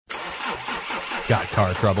Got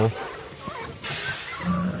car trouble?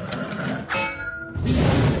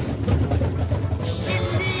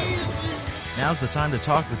 Now's the time to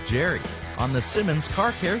talk with Jerry on the Simmons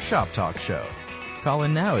Car Care Shop Talk Show. Call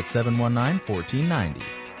in now at 719-1490.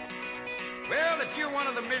 Well, if you're one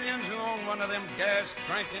of the millions who own one of them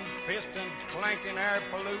gas-drinking, piston-clanking,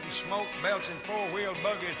 air-polluting, smoke-belching four-wheel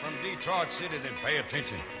buggies from Detroit City, then pay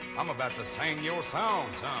attention. I'm about to sing your song,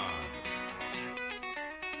 son.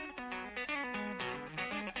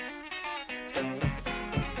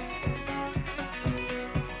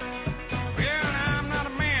 Well, now, I'm not a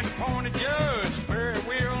man to point a judge, very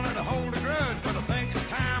willing to hold a grudge, but I think it's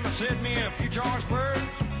time I said me a few choice words.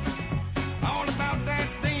 All about that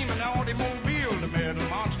demon automobile, the metal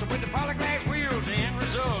monster with the polyglass wheels, the end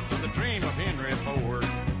result of the dream of Henry Ford.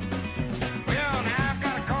 Well, now I've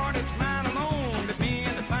got a car that's mine alone, that me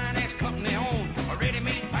and the finance company own, a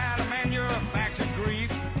ready-made pile of manufactured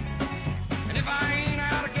grief. And if I ain't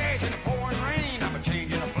out of gas in the pouring rain, I'm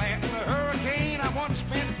a-changing a flat in a hurricane. I once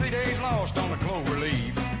spent 3 days lost on a clover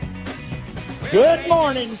leaf. Good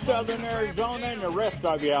morning, Southern Arizona, and the rest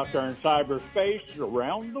of you out there in cyberspace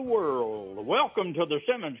around the world. Welcome to the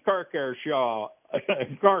Simmons Car Care Shop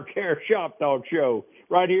Talk Show,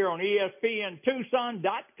 right here on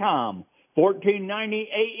ESPNTucson.com, 1490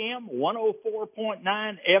 AM,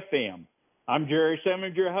 104.9 FM. I'm Jerry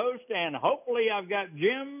Simmons, your host, and hopefully I've got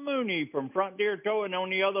Jim Mooney from Frontier Towing on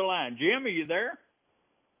the other line. Jim, are you there?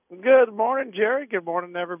 Good morning, Jerry. Good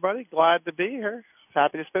morning, everybody. Glad to be here.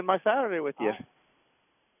 Happy to spend my Saturday with you.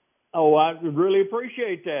 Oh, I really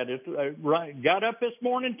appreciate that. Got up this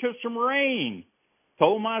morning to some rain.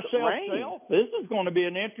 Told myself, this is going to be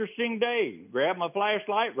an interesting day. Grabbed my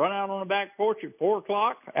flashlight, run out on the back porch at 4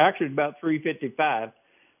 o'clock. Actually, it's about 3:55.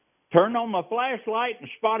 Turned on my flashlight and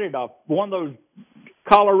spotted one of those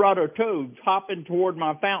Colorado toads hopping toward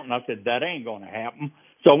my fountain. I said, that ain't going to happen.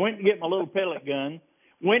 So I went and get my little pellet gun,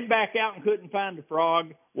 went back out and couldn't find the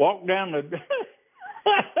frog, walked down the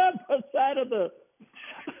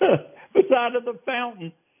beside of the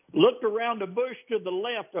fountain, looked around the bush to the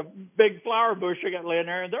left, a big flower bush I got laying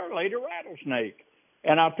there, and there laid a rattlesnake.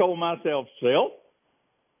 And I told myself, self,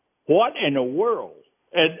 what in the world?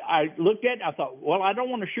 And I looked at it and I thought, well, I don't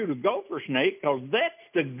want to shoot a gopher snake because that's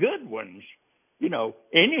the good ones. You know,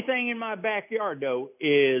 anything in my backyard, though,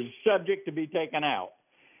 is subject to be taken out.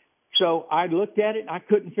 So I looked at it, and I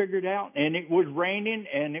couldn't figure it out, and it was raining,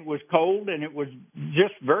 and it was cold, and it was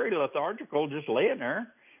just very lethargical, just laying there,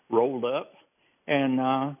 rolled up. And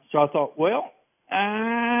so I thought, well,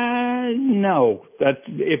 no.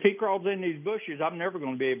 If he crawls in these bushes, I'm never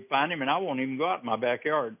going to be able to find him, and I won't even go out in my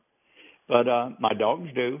backyard. But my dogs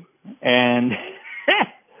do. And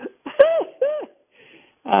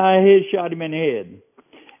he shot him in the head.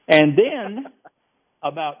 And then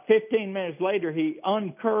about 15 minutes later, he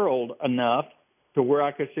uncurled enough to where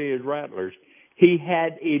I could see his rattlers. He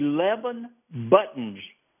had 11 buttons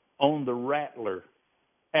on the rattler.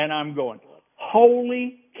 And I'm going,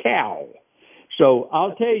 holy cow. So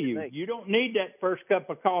I'll tell you, you don't need that first cup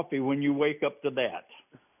of coffee when you wake up to that.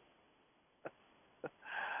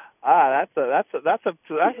 That's a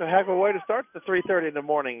heck of a way to start the 3:30 in the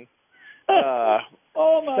morning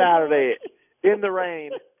Saturday God. in the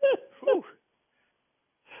rain. Whew.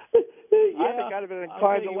 Yeah, I think I'd have been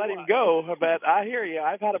inclined to let him go, but I hear you.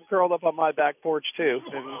 I've had him curled up on my back porch, too,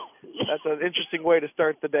 and that's an interesting way to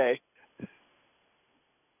start the day.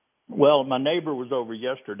 Well, my neighbor was over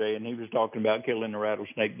yesterday, and he was talking about killing a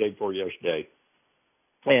rattlesnake day before yesterday,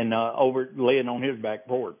 and over laying on his back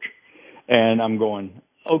porch. And I'm going,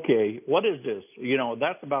 okay, what is this? You know,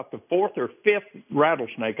 that's about the 4th or 5th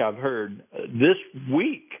rattlesnake I've heard this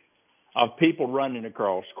week of people running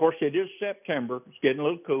across. Of course, it is September. It's getting a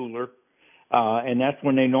little cooler, and that's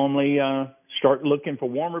when they normally start looking for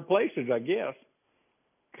warmer places, I guess.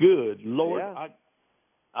 Good Lord.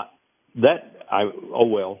 Yeah.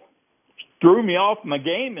 Threw me off my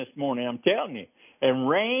game this morning, I'm telling you. And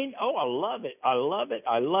rain, I love it. I love it.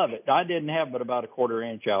 I love it. I didn't have but about a quarter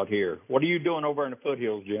inch out here. What are you doing over in the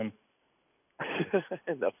foothills, Jim?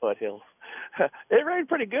 In the foothills. It rained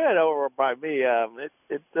pretty good over by me.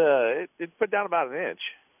 It put down about an inch.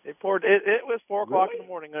 It poured. It was 4 o'clock in the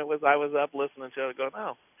morning. I was up listening to it, going,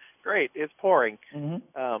 "Oh, great, it's pouring."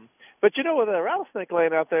 Mm-hmm. But you know, with a rattlesnake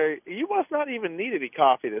laying out there, you must not even need any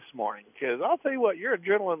coffee this morning, because I'll tell you what, your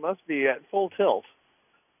adrenaline must be at full tilt.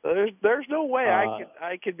 So there's no way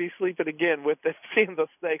I could be sleeping again with seeing the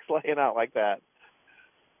snakes laying out like that.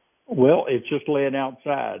 Well, it's just laying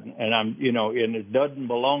outside, and and it doesn't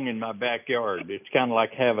belong in my backyard. It's kind of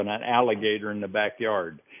like having an alligator in the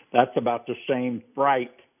backyard. That's about the same fright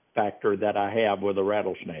factor that I have with a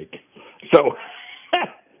rattlesnake. So,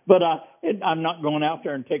 but I'm not going out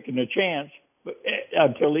there and taking a chance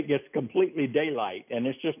until it gets completely daylight, and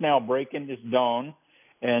it's just now breaking. It's dawn,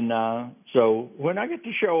 and so when I get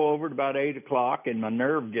to show over at about 8 o'clock and my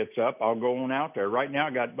nerve gets up, I'll go on out there. Right now,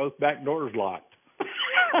 I got both back doors locked,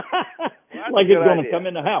 like it's going to come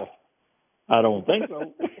in the house. I don't think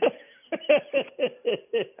so.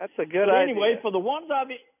 That's a good idea. Anyway, idea. for the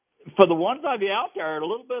ones of you out there, a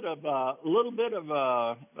little bit of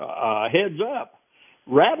heads up.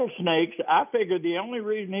 Rattlesnakes, I figured the only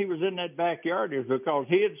reason he was in that backyard is because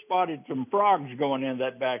he had spotted some frogs going in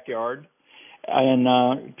that backyard and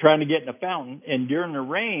trying to get in the fountain. And during the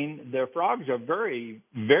rain, the frogs are very,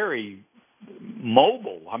 very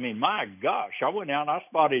mobile. I mean, my gosh, I went out and I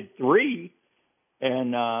spotted 3,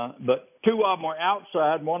 and but 2 of them were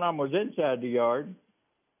outside, one of them was inside the yard.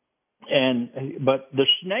 But the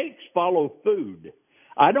snakes follow food.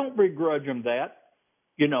 I don't begrudge them that.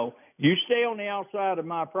 You know, you stay on the outside of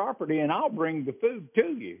my property and I'll bring the food to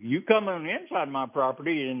you. You come on the inside of my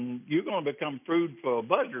property and you're going to become food for a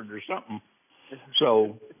buzzard or something.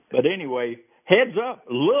 So, but anyway, heads up,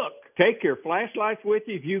 look, take your flashlights with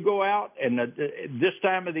you if you go out and this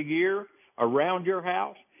time of the year around your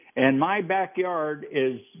house. And my backyard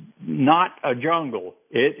is not a jungle.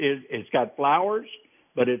 It's got flowers,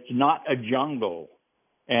 but it's not a jungle.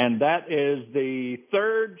 And that is the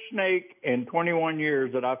 3rd snake in 21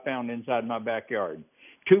 years that I found inside my backyard.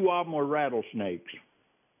 2 of them were rattlesnakes.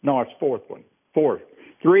 No, it's 4th one. 4th.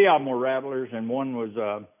 3 of them were rattlers, and 1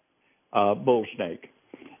 was a bull snake.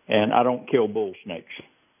 And I don't kill bull snakes.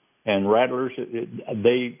 And rattlers,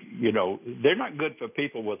 they're not good for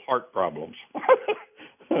people with heart problems.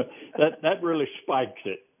 That really spikes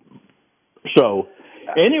it. So,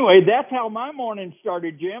 anyway, that's how my morning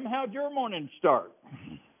started, Jim. How'd your morning start?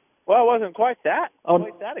 Well, it wasn't quite that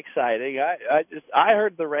exciting. I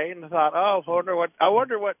heard the rain and thought, I wonder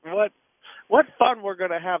what fun we're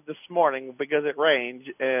going to have this morning because it rained,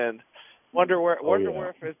 and wonder if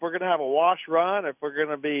we're going to have a wash run, if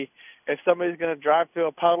somebody's going to drive through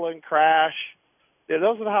a puddle and crash. Yeah,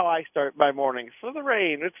 those are how I start my mornings. So the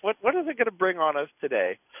rain, it's what is it going to bring on us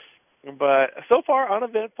today? But so far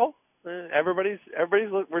uneventful. We're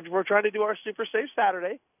trying to do our Super Safe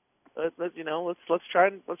Saturday. Let's try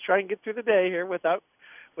and get through the day here without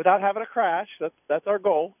having a crash. That's our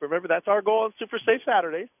goal. Remember, that's our goal on Super Safe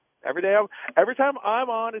Saturdays. Every time I'm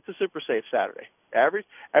on, it's a Super Safe Saturday. Every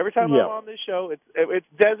time I'm on this show, it's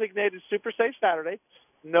designated Super Safe Saturday.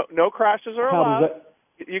 No crashes are allowed.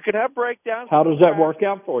 You can have breakdowns. How does that work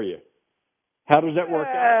out for you? How does that work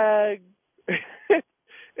out?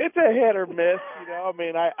 It's a hit or miss, I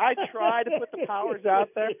mean, I try to put the powers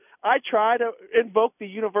out there. I try to invoke the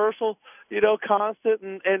universal, constant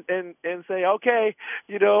and say, okay,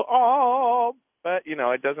 but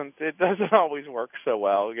it doesn't always work so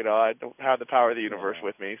well. I don't have the power of the universe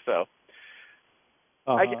with me, so.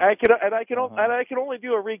 I can only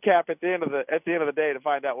do a recap at the end of the day to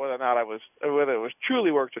find out whether it was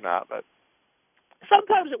truly worked or not. But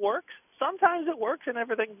sometimes it works. Sometimes it works and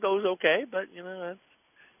everything goes okay. But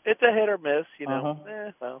it's a hit or miss. Well,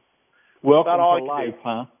 welcome to life,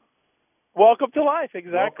 huh? Welcome to life,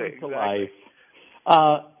 exactly. Welcome to life.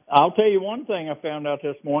 I'll tell you one thing I found out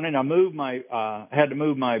this morning. I had to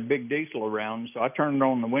move my big diesel around, so I turned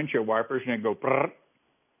on the windshield wipers and it go prrr,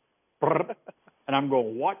 prrr. And I'm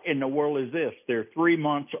going, what in the world is this? They're 3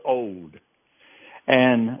 months old.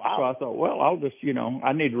 And so I thought, well, I'll just,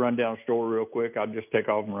 I need to run down the store real quick. I'll just take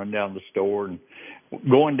off and run down the store. And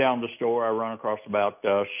going down the store, I run across about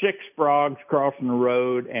 6 frogs crossing the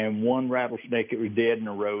road and 1 rattlesnake that was dead in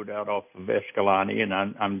the road out off of Escalante. And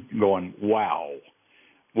I'm going, wow,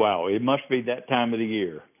 it must be that time of the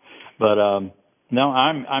year. But no,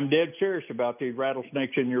 I'm dead serious about these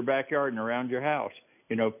rattlesnakes in your backyard and around your house.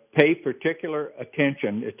 Pay particular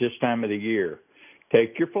attention at this time of the year.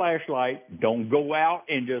 Take your flashlight. Don't go out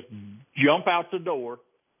and just jump out the door.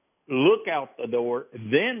 Look out the door,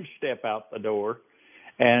 then step out the door.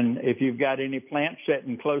 And if you've got any plants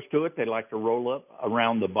sitting close to it, they like to roll up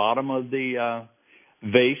around the bottom of the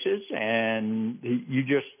vases, and you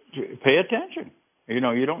just pay attention.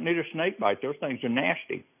 You don't need a snake bite. Those things are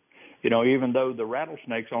nasty. Even though the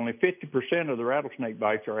rattlesnakes, only 50% of the rattlesnake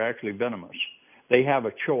bites are actually venomous. They have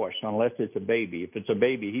a choice unless it's a baby. If it's a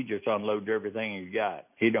baby, he just unloads everything you got.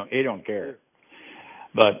 He don't care.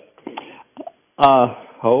 But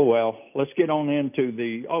let's get on into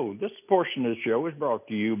this portion of the show is brought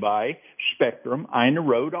to you by Spectrum Ina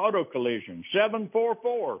Road Auto Collision,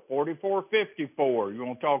 744-4454. You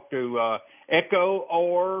want to talk to Echo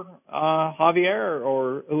or Javier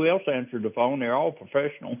or who else answered the phone? They're all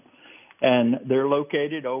professional. and they're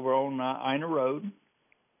located over on Ina Road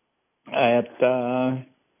at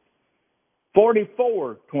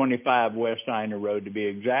 4425 West Ina Road, to be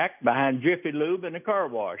exact, behind Jiffy Lube and the car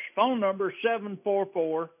wash. Phone number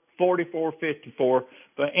 744-4454 for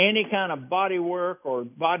any kind of body work or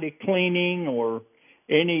body cleaning or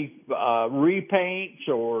any repaints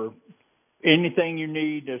or anything you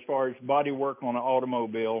need as far as body work on an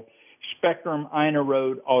automobile. Spectrum Ina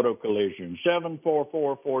Road Auto Collision,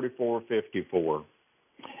 744-4454.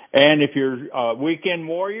 And if you're a weekend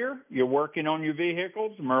warrior, you're working on your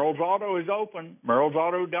vehicles, Merle's Auto is open,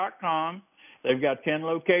 merlesauto.com. They've got 10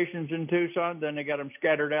 locations in Tucson, then they got them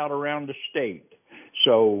scattered out around the state.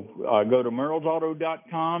 So go to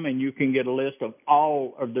merlesauto.com and you can get a list of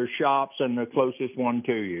all of their shops and the closest one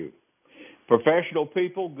to you. Professional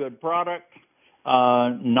people, good product,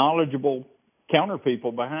 knowledgeable counter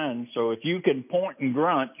people behind. So if you can point and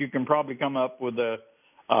grunt, you can probably come up with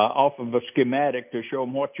off of a schematic to show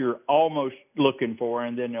them what you're almost looking for,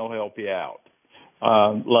 and then they'll help you out.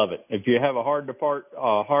 Love it. If you have a hard to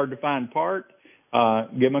find part,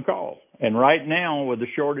 give them a call. And right now, with the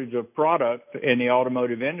shortage of product in the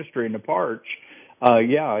automotive industry and the parts,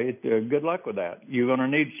 good luck with that. You're going to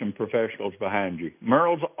need some professionals behind you.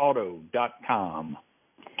 merlesauto.com.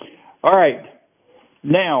 All right.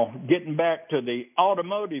 Now, getting back to the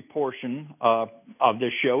automotive portion of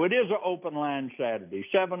this show, it is an open line Saturday,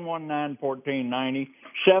 719-1490,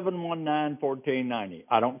 719-1490.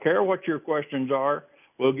 I don't care what your questions are.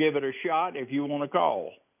 We'll give it a shot if you want to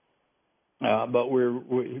call. But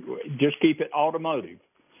we just keep it automotive.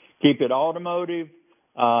 Keep it automotive,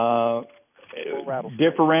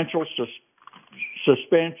 differential,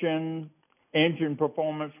 suspension, engine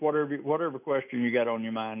performance, whatever question you got on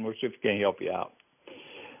your mind. We'll see if we can help you out.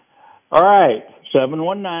 All right,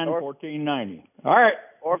 719-1490. All right.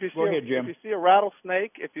 Or if you go ahead, Jim. If you see a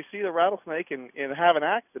rattlesnake, and have an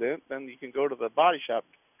accident, then you can go to the body shop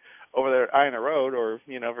over there at Ina Road, or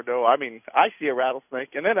you never know. I mean, I see a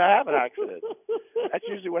rattlesnake and then I have an accident. That's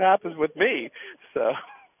usually what happens with me. So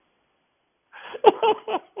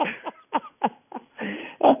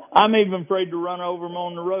I'm even afraid to run over him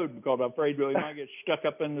on the road because I'm afraid he might get stuck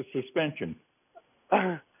up in the suspension.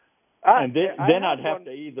 And then I'd have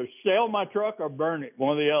to either sell my truck or burn it,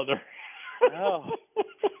 one or the other. Oh,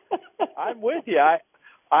 I'm with you. I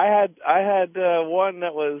had one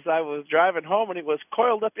that I was driving home and it was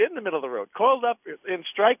coiled up in the middle of the road, coiled up in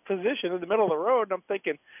strike position in the middle of the road. And I'm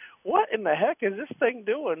thinking, what in the heck is this thing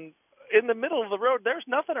doing in the middle of the road? There's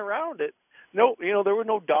nothing around it. No, there were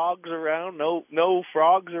no dogs around, no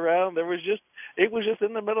frogs around. It was just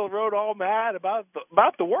in the middle of the road, all mad about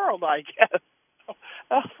the world, I guess.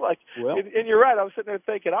 I was like, well, and you're right. I was sitting there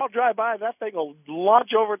thinking, I'll drive by and that thing will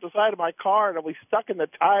launch over at the side of my car and I'll be stuck in the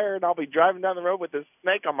tire and I'll be driving down the road with this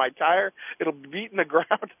snake on my tire. It'll be beating the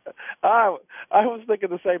ground. I was thinking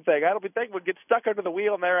the same thing. I don't be thinking would get stuck under the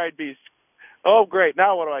wheel and there I'd be. Oh, great.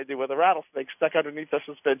 Now what do I do with a rattlesnake stuck underneath the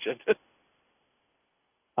suspension?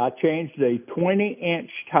 I changed a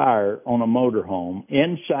 20-inch tire on a motorhome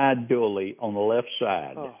inside dually on the left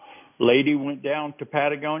side. Oh. Lady went down to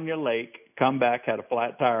Patagonia Lake, come back, had a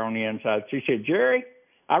flat tire on the inside. She said, Jerry,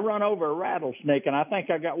 I run over a rattlesnake, and I think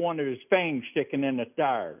I got one of his fangs sticking in the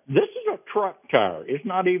tire. This is a truck tire. It's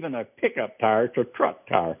not even a pickup tire. It's a truck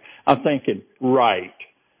tire. I'm thinking, right.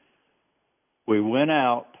 We went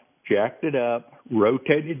out, jacked it up,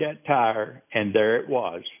 rotated that tire, and there it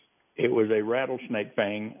was. It was a rattlesnake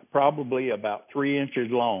fang, probably about 3 inches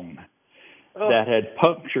long, that had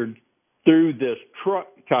punctured through this truck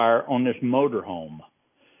tire on this motorhome.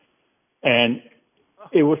 And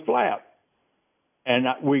it was flat. And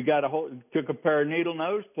we took a pair of needle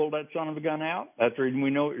nose, pulled that son of a gun out. That's the reason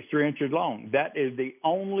we know it was 3 inches long. That is the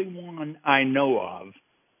only one I know of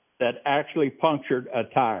that actually punctured a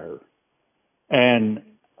tire. And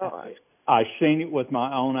I seen it with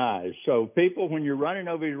my own eyes. So people, when you're running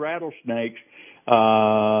over these rattlesnakes,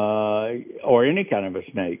 or any kind of a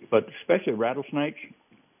snake, but especially rattlesnakes,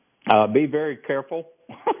 be very careful.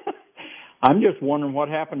 I'm just wondering what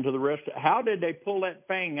happened to the rest. How did they pull that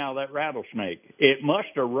fang out of that rattlesnake? It must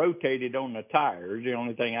have rotated on the tire, is the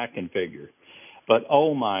only thing I can figure. But,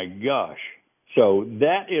 oh, my gosh. So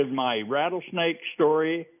that is my rattlesnake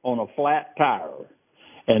story on a flat tire.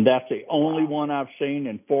 And that's the only one I've seen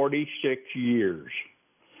in 46 years.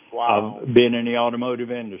 Wow. I've been in the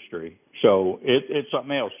automotive industry. So it's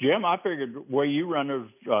something else. Jim, I figured where you run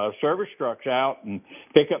those service trucks out and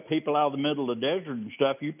pick up people out of the middle of the desert and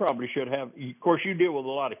stuff, you probably should have. Of course, you deal with a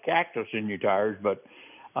lot of cactus in your tires, but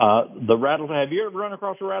have you ever run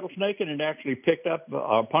across a rattlesnake and it actually picked up,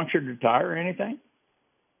 punctured the tire or anything?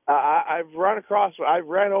 I've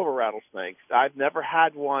ran over rattlesnakes. I've never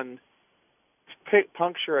had one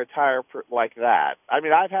puncture a tire like that. I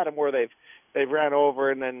mean, I've had them where they've ran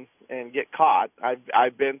over and get caught.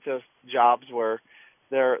 I've been to jobs where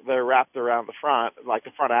they're wrapped around the front, like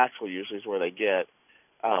the front axle usually is where they get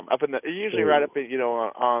up in the usually right up in,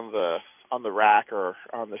 on the rack or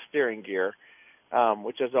on the steering gear,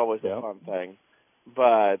 which is always a fun thing.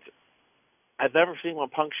 But I've never seen one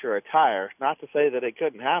puncture a tire. Not to say that it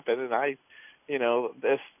couldn't happen, and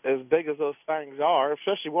as big as those things are,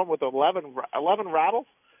 especially one with 11 rattles,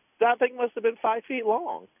 that thing must have been 5 feet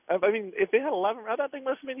long. I mean, if it had 11, that thing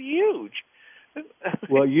must have been huge.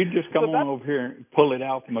 Well, you just come on over here and pull it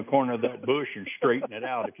out from the corner of that bush and straighten it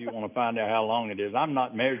out if you want to find out how long it is. I'm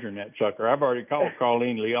not measuring that sucker. I've already called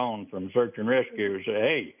Colleen Leon from Search and Rescue and said,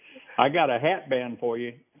 hey, I got a hat band for you.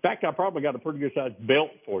 In fact, I probably got a pretty good-sized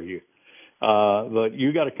belt for you. But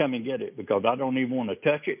you got to come and get it because I don't even want to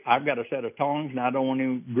touch it. I've got a set of tongs, and I don't want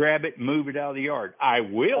to grab it and move it out of the yard. I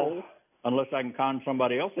will, unless I can con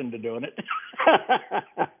somebody else into doing it.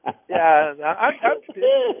 Yeah, I'm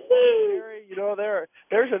Jerry,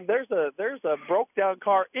 there's a broke down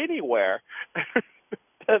car anywhere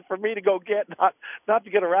for me to go get, not to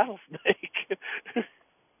get a rattlesnake.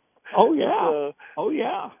 Oh yeah, oh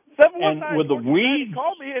yeah. And with the weeds,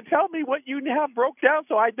 call me and tell me what you have broke down,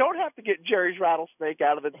 so I don't have to get Jerry's rattlesnake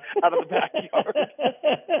out of the backyard.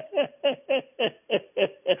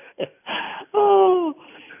 Oh,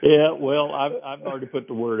 yeah. Well, I've already put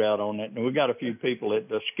the word out on it, and we got a few people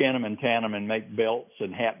that skin them and tan them and make belts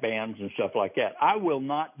and hat bands and stuff like that. I will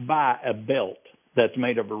not buy a belt that's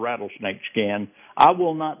made of a rattlesnake skin. I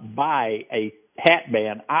will not buy a hat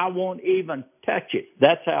band. I won't even touch it.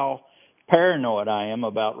 That's how paranoid I am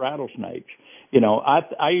about rattlesnakes.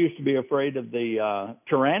 I used to be afraid of the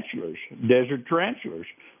tarantulas, desert tarantulas.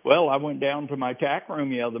 Well, I went down to my tack room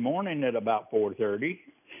the other morning at about 4:30,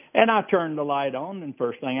 and I turned the light on, and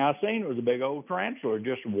first thing I seen was a big old tarantula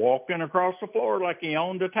just walking across the floor like he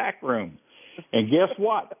owned a tack room. And guess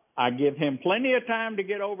what? I give him plenty of time to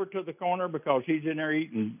get over to the corner because he's in there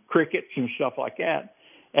eating crickets and stuff like that.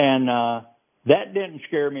 And that didn't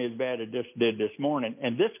scare me as bad as it just did this morning.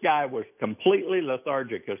 And this guy was completely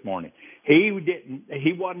lethargic this morning. He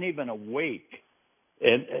wasn't even awake.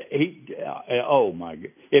 And oh my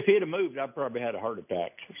God. If he'd have moved, I'd probably had a heart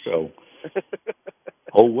attack. So,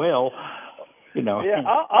 oh well. Yeah,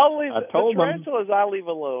 I'll leave the tarantulas. I'll leave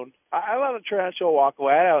alone. I let a tarantula walk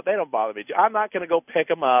away. They don't bother me. I'm not going to go pick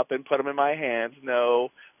them up and put them in my hands.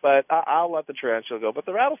 No, but I'll let the tarantula go. But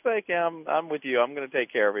the rattlesnake, I'm with you. I'm going to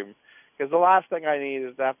take care of him. Because the last thing I need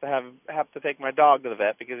is to have to take my dog to the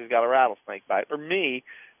vet because he's got a rattlesnake bite, or me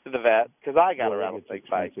to the vet because I got a rattlesnake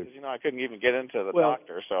bite. Because I couldn't even get into the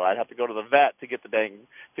doctor, so I'd have to go to the vet to get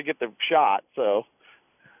the shot. So.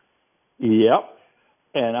 Yep.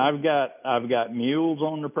 And I've got mules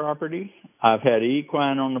on the property. I've had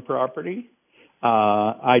equine on the property.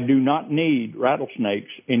 I do not need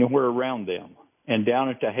rattlesnakes anywhere around them. And down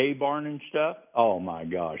at the hay barn and stuff, oh my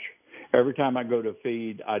gosh. Every time I go to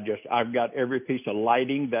feed, I've got every piece of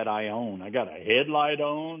lighting that I own. I got a headlight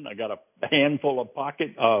on. I got a handful of pocket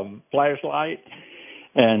flashlight.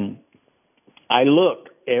 And I look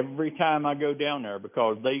every time I go down there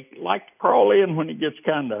because they like to crawl in when it gets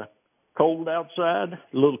kind of cold outside, a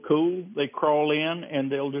little cool. They crawl in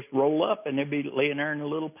and they'll just roll up and they'll be laying there in a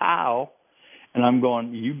little pile. And I'm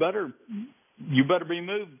going, you better be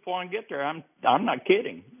moved before I get there. I'm not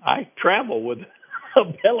kidding. I travel with a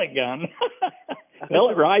pellet gun,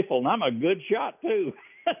 pellet rifle, and I'm a good shot too.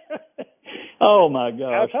 Oh my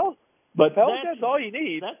gosh! But pellet gun's all you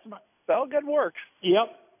need. Pellet gun works.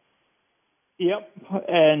 Yep.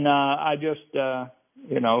 And I just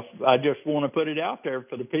want to put it out there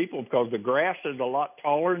for the people because the grass is a lot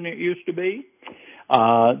taller than it used to be.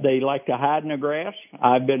 They like to hide in the grass.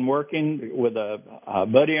 I've been working with a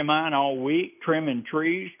buddy of mine all week, trimming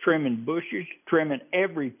trees, trimming bushes, trimming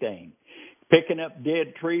everything. Picking up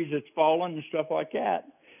dead trees that's fallen and stuff like that.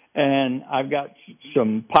 And I've got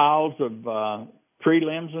some piles of tree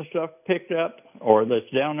limbs and stuff picked up or that's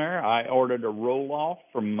down there. I ordered a roll-off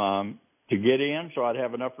from to get in so I'd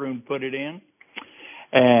have enough room to put it in.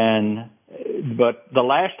 But the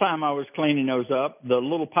last time I was cleaning those up, the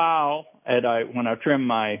little pile when I trimmed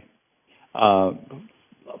my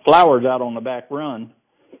flowers out on the back run,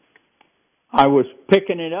 I was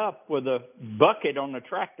picking it up with a bucket on the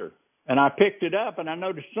tractor. And I picked it up, and I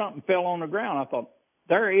noticed something fell on the ground. I thought,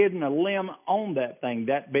 there isn't a limb on that thing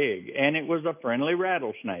that big. And it was a friendly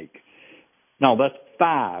rattlesnake. No, that's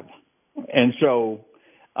 5. And so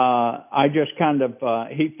I just kind of,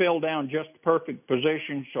 he fell down just the perfect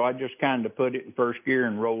position, so I just kind of put it in first gear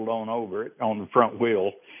and rolled on over it on the front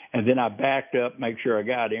wheel. And then I backed up, make sure I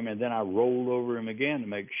got him, and then I rolled over him again to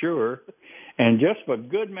make sure. And just for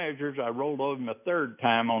good measures, I rolled over him a third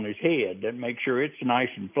time on his head to make sure it's nice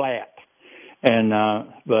and flat. And,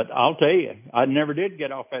 but I'll tell you, I never did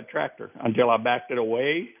get off that tractor until I backed it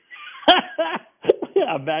away.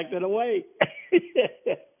 I backed it away.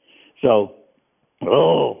 So,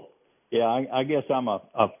 oh, yeah, I guess I'm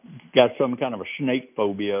got some kind of a snake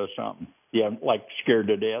phobia or something. Yeah, like scared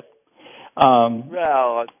to death.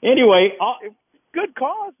 Well, anyway, good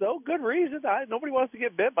cause though, good reason. Nobody wants to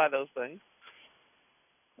get bit by those things.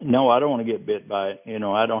 No, I don't want to get bit by it. You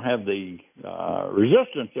know, I don't have the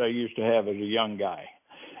resistance I used to have as a young guy.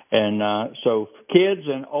 And so kids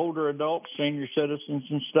and older adults, senior citizens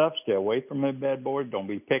and stuff, stay away from the bad boys. Don't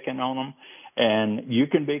be picking on them. And you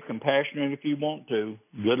can be compassionate if you want to.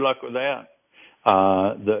 Good luck with that.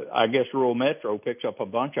 I guess Rural Metro picks up a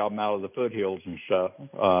bunch of them out of the foothills and stuff,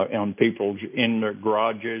 on people's in their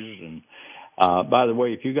garages. And by the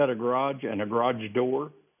way, if you got a garage and a garage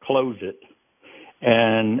door, close it.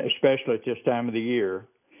 And especially at this time of the year.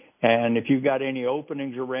 And if you've got any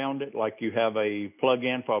openings around it, like you have a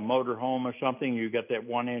plug-in for a motor home or something, you got that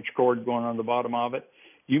 1-inch cord going on the bottom of it,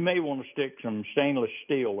 you may want to stick some stainless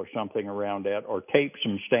steel or something around that, or tape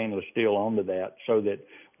some stainless steel onto that so that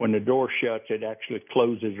when the door shuts, it actually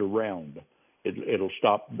closes around. It'll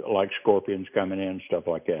stop like scorpions coming in, stuff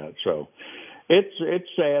like that. So it's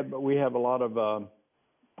sad, but we have a lot of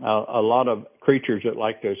creatures that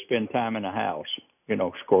like to spend time in the house. You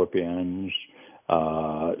know, scorpions,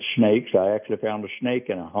 snakes. I actually found a snake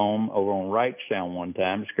in a home over on Wrightstown one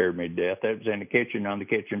time. It scared me to death. That was in the kitchen on the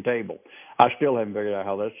kitchen table. I still haven't figured out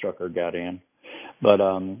how that sucker got in. But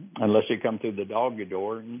unless he come through the doggy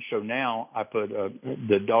door. And so now I put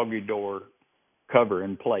the doggy door cover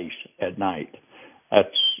in place at night.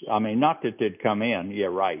 Not that they'd come in. Yeah,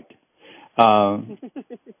 right.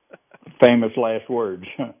 Famous last words.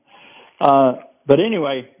 But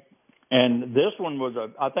anyway, and this one was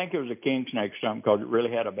I think it was a king snake or something, because it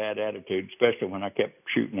really had a bad attitude, especially when I kept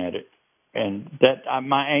shooting at it. And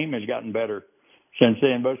my aim has gotten better since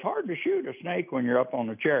then, but it's hard to shoot a snake when you're up on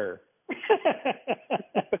a chair.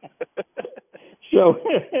 So,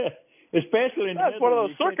 especially in the that's one of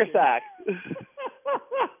those circus acts.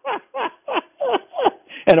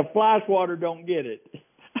 And a fly swatter don't get it.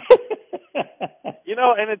 You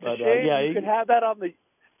know, and it's a shame you could have that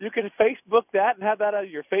you can Facebook that and have that on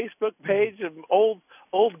your Facebook page of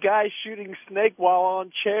old guy shooting snake while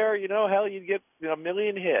on chair. You know, hell, you'd get a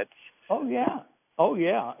million hits. Oh yeah,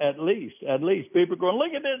 at least people are going,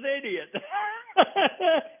 look at this idiot.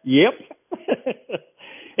 Yep.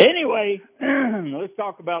 Anyway, let's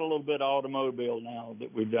talk about a little bit of automobile now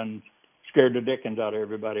that we've done scared the dickens out of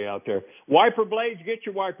everybody out there. Wiper blades, get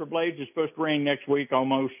your wiper blades. It's supposed to rain next week,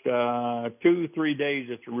 almost 2-3 days.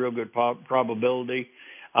 It's a real good probability.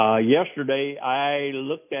 Yesterday, I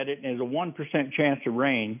looked at it, and there's a 1% chance of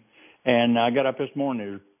rain, and I got up this morning,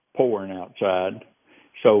 it was pouring outside.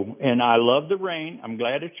 So, and I love the rain. I'm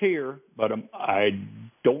glad it's here, but I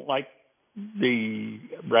don't like the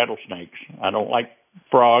rattlesnakes. I don't like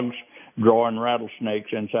frogs drawing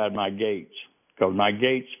rattlesnakes inside my gates, because my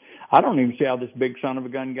gates, I don't even see how this big son of a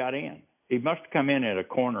gun got in. He must have come in at a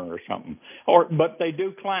corner or something. But they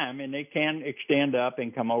do climb, and they can extend up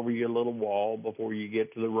and come over your little wall before you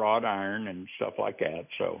get to the wrought iron and stuff like that.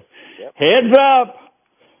 So, Heads up.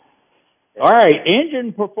 All right,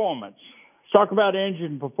 engine performance. Let's talk about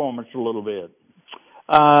engine performance a little bit.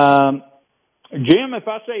 Jim, if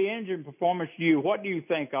I say engine performance to you, what do you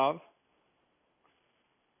think of?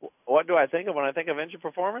 What do I think of when I think of engine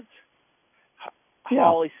performance? Yeah.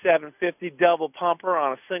 Holley 750 double pumper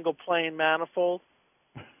on a single plane manifold.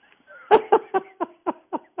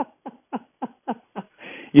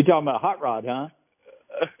 You talking about hot rod, huh?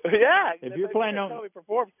 Yeah. If you're playing on,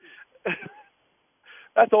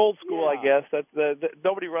 that's old school, I guess. That's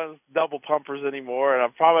nobody runs double pumpers anymore, and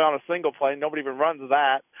I'm probably on a single plane. Nobody even runs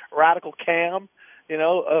that. Radical cam,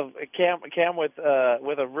 a cam with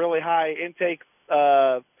a really high intake.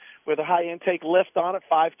 With a high intake lift on it,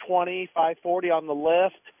 520, 540 on the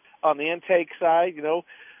lift, on the intake side,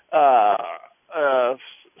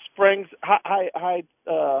 springs,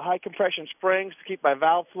 high compression springs to keep my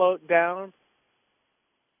valve float down.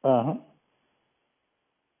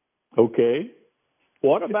 Okay.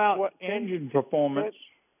 What about engine performance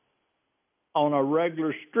on a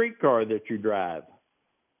regular street car that you drive?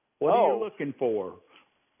 What are you looking for?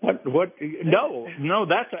 What? No,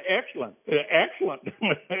 that's excellent. Excellent.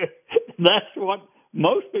 That's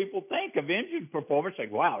most people think of engine performance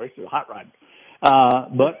like, wow, this is a hot rod.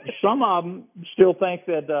 But some of them still think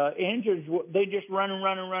that engines, they just run,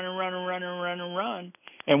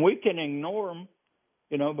 and we can ignore them,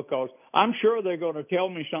 because I'm sure they're going to tell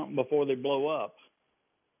me something before they blow up.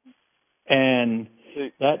 And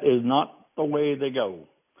that is not the way they go.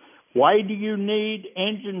 Why do you need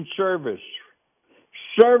engine service?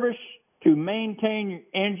 Service to maintain your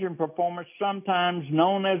engine performance, sometimes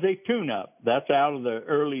known as a tune-up. That's out of the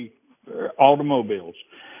early automobiles.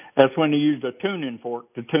 That's when they used a tuning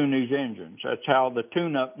fork to tune these engines. That's how the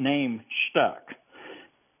tune-up name stuck.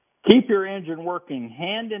 Keep your engine working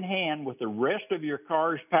hand in hand with the rest of your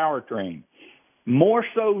car's powertrain. More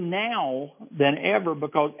so now than ever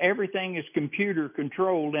because everything is computer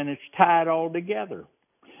controlled and it's tied all together.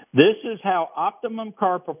 This is how optimum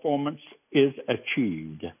car performance is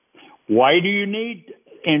achieved. Why do you need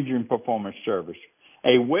engine performance service?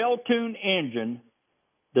 A well-tuned engine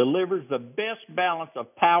delivers the best balance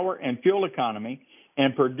of power and fuel economy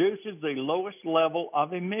and produces the lowest level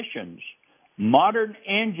of emissions. Modern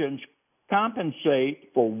engines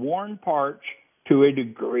compensate for worn parts to a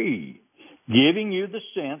degree, giving you the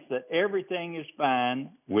sense that everything is fine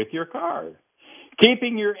with your car.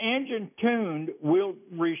 Keeping your engine tuned will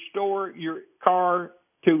restore your car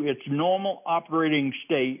to its normal operating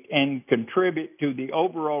state and contribute to the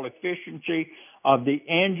overall efficiency of the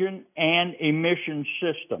engine and emission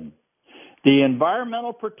system. The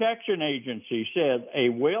Environmental Protection Agency says a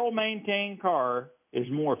well-maintained car is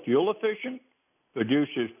more fuel efficient,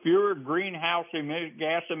 produces fewer greenhouse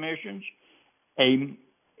gas emissions,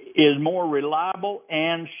 is more reliable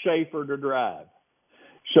and safer to drive.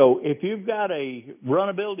 So if you've got a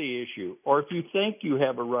runnability issue, or if you think you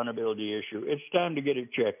have a runnability issue, it's time to get it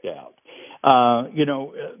checked out.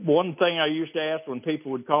 One thing I used to ask when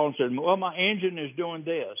people would call and say, well, my engine is doing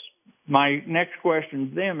this. My next question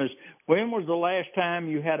to them is, when was the last time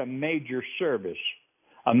you had a major service?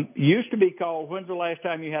 Used to be called, when's the last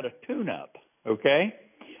time you had a tune-up, okay?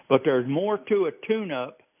 But there's more to a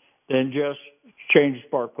tune-up than just change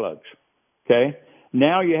spark plugs, okay?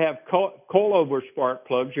 Now you have coilover spark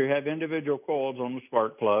plugs. You have individual coils on the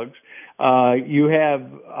spark plugs. You have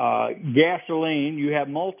gasoline. You have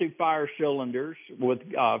multi-fire cylinders with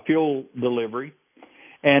fuel delivery.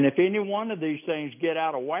 And if any one of these things get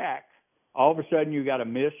out of whack, all of a sudden you got a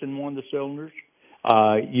miss in one of the cylinders.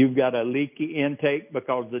 You've got a leaky intake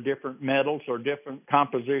because the different metals or different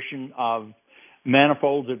composition of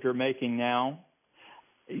manifolds that they're making now.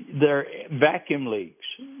 They're vacuum leaks.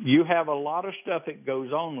 You have a lot of stuff that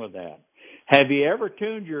goes on with that. Have you ever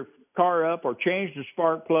tuned your car up or changed the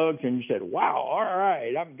spark plugs and you said, wow, all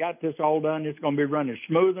right, I've got this all done. It's going to be running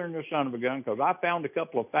smoother than the son of a gun because I found a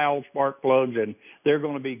couple of foul spark plugs and they're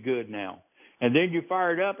going to be good now. And then you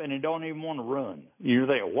fire it up and it don't even want to run. You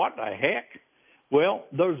think, what the heck? Well,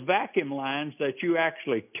 those vacuum lines that you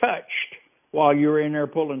actually touched while you were in there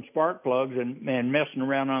pulling spark plugs and messing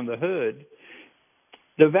around on the hood,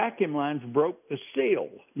 the vacuum lines broke the seal.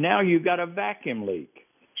 Now you've got a vacuum leak.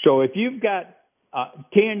 So if you've got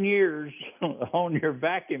 10 years on your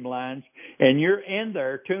vacuum lines and you're in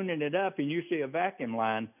there tuning it up and you see a vacuum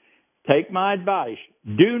line, take my advice.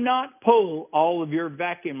 Do not pull all of your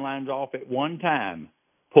vacuum lines off at one time.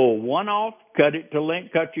 Pull one off, cut it to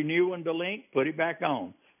length, cut your new one to length, put it back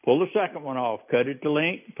on. Pull the second one off, cut it to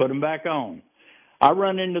length, put them back on. I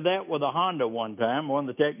run into that with a Honda one time. One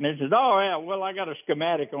of the technicians, I got a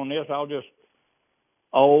schematic on this.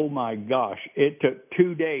 Oh my gosh. It took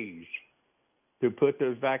 2 days to put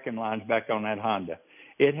those vacuum lines back on that Honda.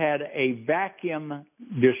 It had a vacuum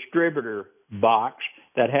distributor box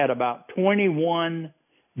that had about 21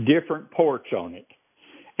 different ports on it.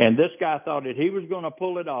 And this guy thought that he was going to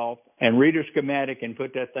pull it off and read a schematic and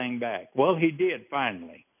put that thing back. Well, he did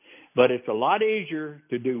finally. But it's a lot easier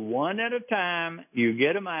to do one at a time. You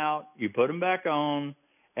get them out, you put them back on,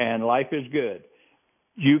 and life is good.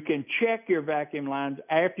 You can check your vacuum lines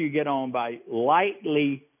after you get on by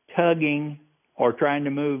lightly tugging or trying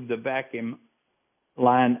to move the vacuum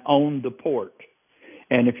line on the port.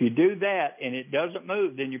 And if you do that and it doesn't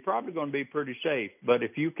move, then you're probably going to be pretty safe. But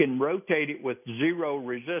if you can rotate it with zero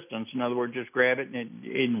resistance, in other words, just grab it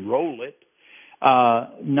and roll it,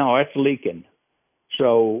 no, it's leaking.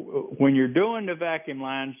 So when you're doing the vacuum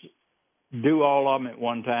lines, do all of them at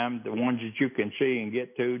one time. The ones that you can see and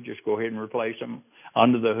get to, just go ahead and replace them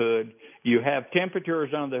under the hood. You have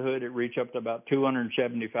temperatures under the hood that reach up to about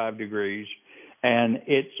 275 degrees, and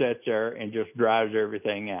it sits there and just dries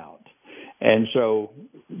everything out. And so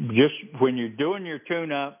just when you're doing your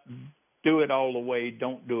tune-up, do it all the way.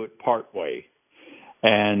 Don't do it part way.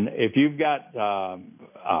 And if you've got the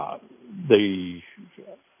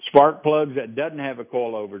spark plugs that doesn't have a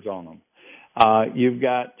coilovers on them. You've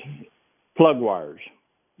got plug wires.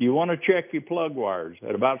 You want to check your plug wires.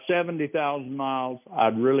 At about 70,000 miles,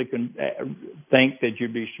 I'd really think that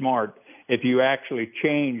you'd be smart if you actually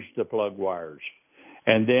change the plug wires.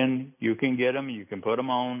 And then you can get them, you can put them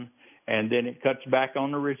on, and then it cuts back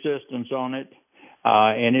on the resistance on it.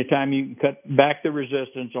 Anytime you can cut back the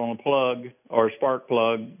resistance on a plug or a spark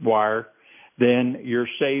plug wire, then you're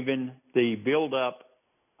saving the buildup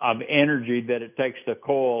of energy that it takes the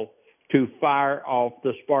coil to fire off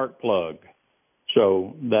the spark plug.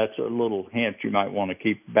 So that's a little hint you might want to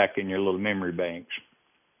keep back in your little memory banks.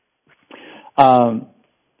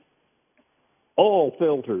 Oil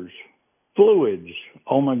filters, fluids.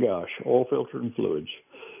 Oh my gosh, oil filter and fluids.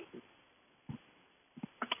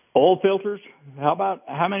 Oil filters,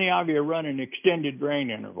 how many of you are running extended drain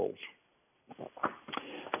intervals?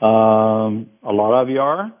 A lot of you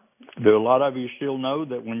are. Do a lot of you still know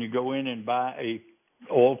that when you go in and buy a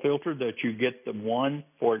oil filter that you get the one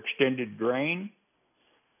for extended drain,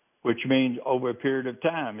 which means over a period of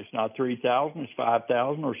time. It's not 3,000, it's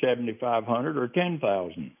 5,000 or 7,500 or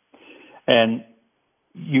 10,000. And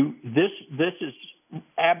this is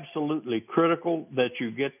absolutely critical that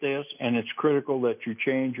you get this, and it's critical that you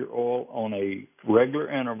change your oil on a regular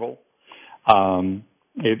interval.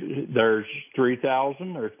 If there's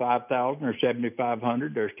 3,000, there's 5,000, there's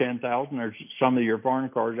 7,500, there's 10,000. There's some of your foreign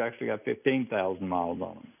cars actually got 15,000 miles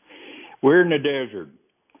on them. We're in the desert.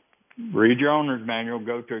 Read your owner's manual.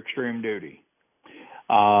 Go to extreme duty.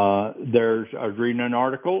 I was reading an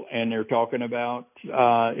article, and they're talking about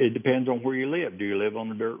it depends on where you live. Do you live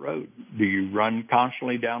on a dirt road? Do you run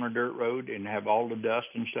constantly down a dirt road and have all the dust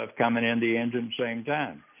and stuff coming in the engine at the same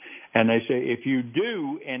time? And they say if you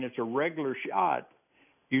do, and it's a regular shot,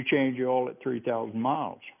 you change your oil at 3,000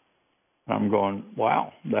 miles. I'm going,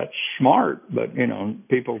 wow, that's smart, but,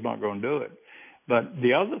 people's not going to do it. But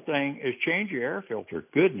the other thing is change your air filter.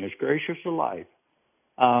 Goodness gracious alive.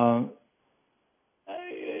 The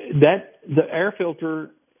air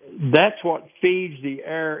filter, that's what feeds the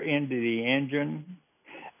air into the engine,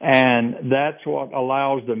 and that's what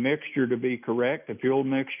allows the mixture to be correct, the fuel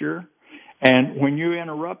mixture. And when you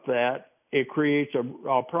interrupt that, it creates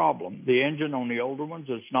a problem. The engine on the older ones,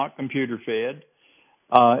 it's not computer fed.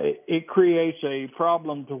 It creates a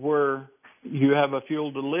problem to where you have a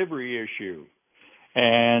fuel delivery issue,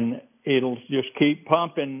 and it'll just keep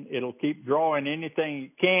pumping. It'll keep drawing anything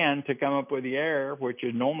it can to come up with the air, which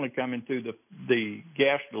is normally coming through the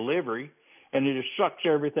gas delivery, and it just sucks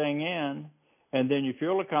everything in, and then your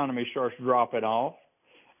fuel economy starts dropping off.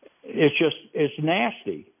 It's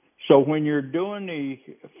nasty. So when you're doing the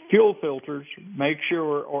fuel filters, make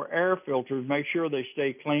sure, or air filters, make sure they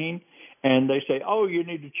stay clean. And they say, oh, you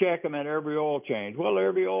need to check them at every oil change. Well,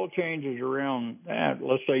 every oil change is around,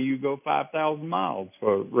 let's say you go 5,000 miles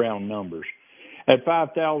for round numbers. At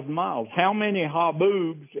 5,000 miles, how many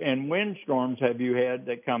haboobs and windstorms have you had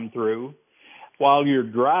that come through while you're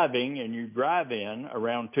driving, and you drive in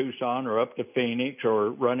around Tucson or up to Phoenix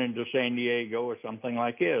or run into San Diego or something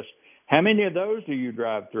like this? How many of those do you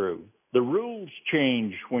drive through? The rules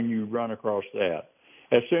change when you run across that.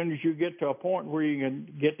 As soon as you get to a point where you can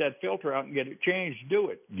get that filter out and get it changed, do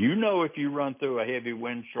it. If you run through a heavy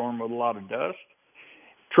windstorm with a lot of dust,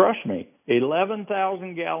 trust me,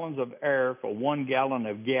 11,000 gallons of air for 1 gallon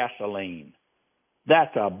of gasoline.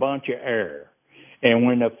 That's a bunch of air. And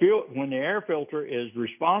when the air filter is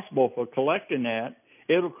responsible for collecting that,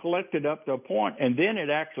 it'll collect it up to a point, and then it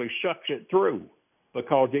actually sucks it through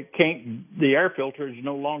because the air filter is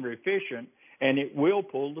no longer efficient, and it will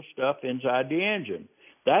pull the stuff inside the engine.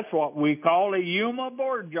 That's what we call a Yuma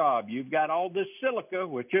board job. You've got all this silica,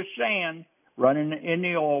 which is sand, running in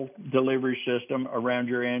the oil delivery system around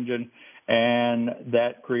your engine, and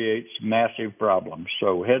that creates massive problems.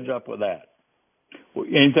 So heads up with that.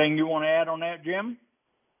 Anything you want to add on that, Jim?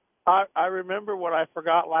 I remember what I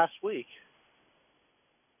forgot last week.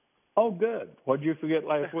 Oh, good. What did you forget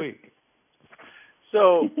last week?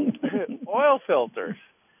 So, oil filters.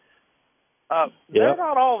 They're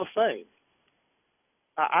not all the same.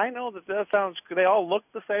 I know that sounds, they all look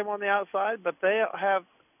the same on the outside, but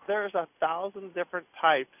there's 1,000 different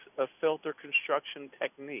types of filter construction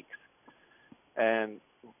techniques. And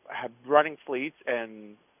running fleets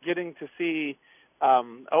and getting to see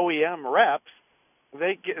OEM reps,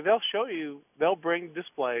 they'll bring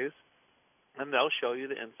displays and they'll show you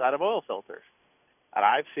the inside of oil filters. And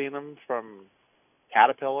I've seen them from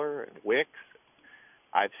Caterpillar and Wix.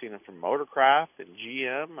 I've seen them from Motorcraft and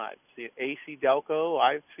GM. I've seen AC Delco.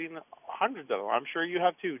 I've seen hundreds of them. I'm sure you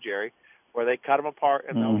have too, Jerry, where they cut them apart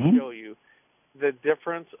and they'll show you the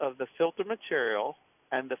difference of the filter material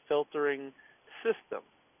and the filtering system.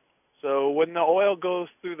 So when the oil goes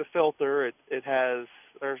through the filter, there's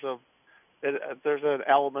an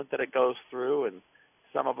element that it goes through, and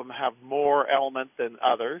some of them have more element than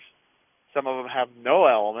others. Some of them have no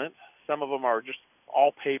element. Some of them are just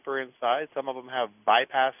all paper inside. Some of them have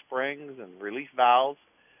bypass springs and release valves,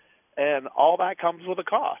 and all that comes with a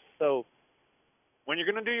cost. So when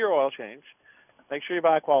you're going to do your oil change, make sure you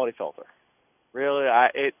buy a quality filter. Really,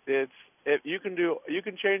 you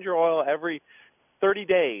can change your oil every 30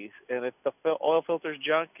 days, and if the oil filter's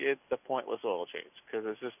junk, it's a pointless oil change because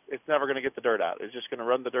it's never going to get the dirt out. It's just going to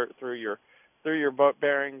run the dirt through your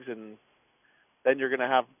bearings, and then you're going to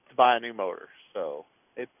have to buy a new motor. So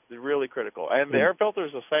it's really critical. And the air filter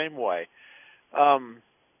is the same way.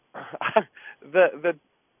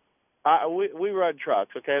 We run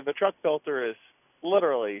trucks. Okay, the truck filter is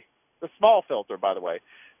literally the small filter. By the way,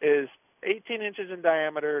 is 18 inches in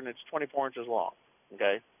diameter and it's 24 inches long.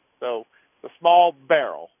 Okay, so the small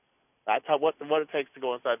barrel. That's what it takes to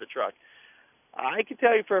go inside the truck. I can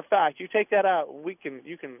tell you for a fact, you take that out,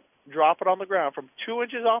 you can drop it on the ground from 2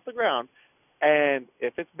 inches off the ground, and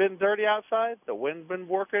if it's been dirty outside, the wind's been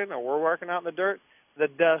working, or we're working out in the dirt, the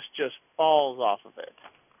dust just falls off of it.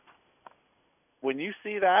 When you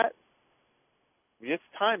see that, it's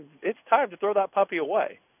time to throw that puppy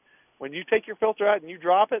away. When you take your filter out and you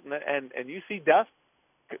drop it and you see dust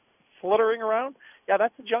fluttering around, yeah,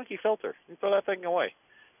 that's a junky filter. You throw that thing away.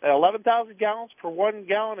 11,000 gallons per 1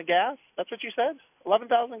 gallon of gas. That's what you said?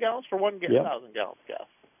 11,000 gallons for 1,000 gallons of gas.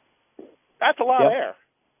 That's a lot of air.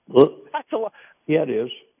 That's a lot. Yeah, it is.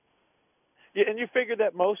 Yeah, and you figure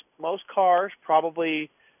that most cars probably,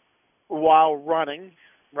 while run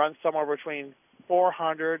somewhere between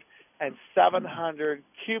 400 and 700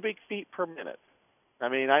 cubic feet per minute. I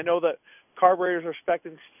mean, I know that carburetors are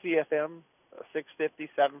expecting CFM 650,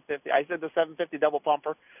 750. I said the 750 double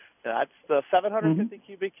pumper. That's the 750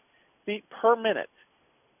 cubic feet per minute.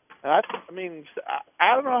 I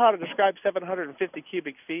don't know how to describe 750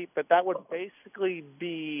 cubic feet, but that would basically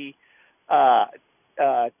be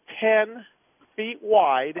 10 feet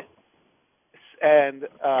wide and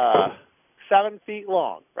 7 feet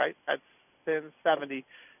long, right? That's 70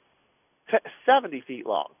 feet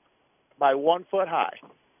long by 1 foot high.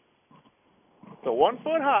 So 1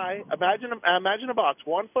 foot high, imagine a box,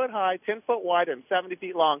 1 foot high, 10 foot wide, and 70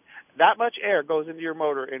 feet long. That much air goes into your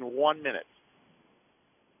motor in 1 minute.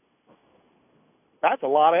 That's a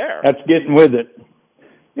lot of air. That's getting with it.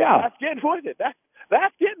 Yeah. That's getting with it. That's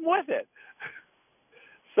getting with it.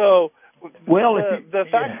 So, well, the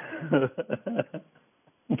fact.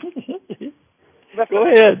 Go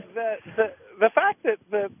ahead. The fact that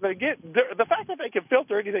the fact that they can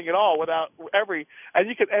filter anything at all without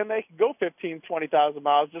and they can go 15, 20,000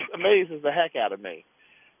 miles just amazes the heck out of me.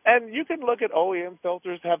 And you can look at OEM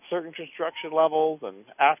filters that have certain construction levels and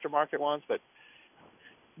aftermarket ones, but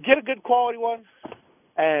get a good quality one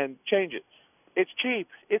and change it. It's cheap.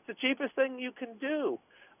 It's the cheapest thing you can do.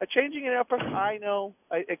 Changing an air filter, I know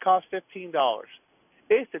it costs $15.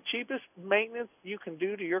 It's the cheapest maintenance you can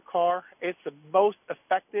do to your car. It's the most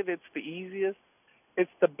effective. It's the easiest.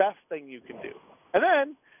 It's the best thing you can do. And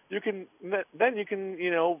then you can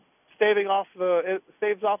it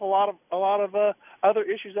saves off a lot of other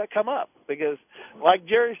issues that come up, because like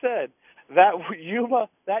Jerry said, that Yuma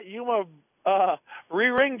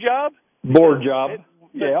re-ring job, board job.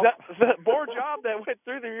 The board job that went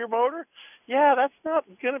through your motor, yeah, that's not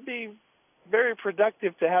going to be very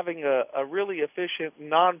productive to having a really efficient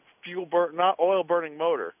non-fuel not oil burning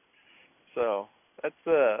motor. So that's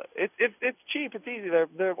it's cheap. It's easy.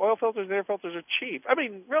 The oil filters and air filters are cheap. I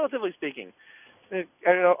mean, relatively speaking, an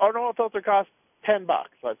oil filter costs $10.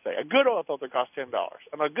 Let's say a good oil filter costs $10,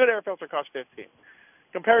 and a good air filter costs $15.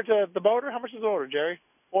 Compared to the motor, how much is the motor, Jerry?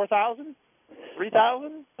 4,000?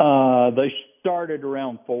 3,000? They started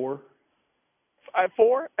around 4.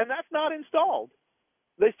 4, and that's not installed.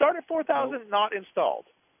 They start at 4,000, not installed.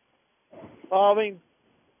 I mean,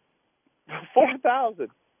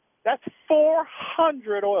 4,000. That's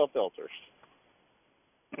 400 oil filters,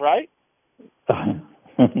 right? It's kind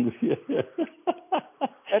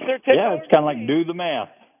of like do the math.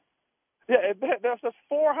 Yeah, that's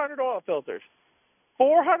 400 oil filters.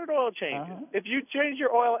 400 oil changes. Uh-huh. If you change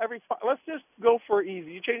your oil let's just go for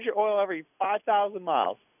easy. You change your oil every 5,000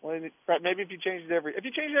 miles. Well, maybe if you change it every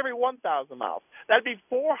 1,000 miles, that'd be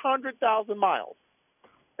 400,000 miles.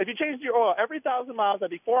 If you changed your oil every 1,000 miles, that'd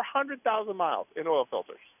be 400,000 miles in oil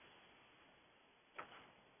filters.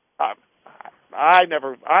 I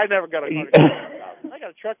never got a car to go that 1,000. I got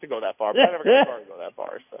a truck to go that far, but I never got a car to go that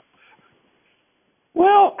far. So.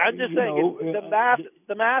 Well, I'm just saying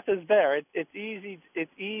the math is there. It's easy.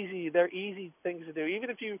 It's easy. They're easy things to do. Even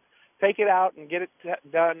if you take it out and get it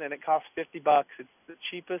done, and it costs $50, it's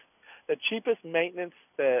the cheapest maintenance,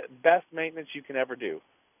 the best maintenance you can ever do.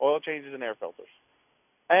 Oil changes and air filters,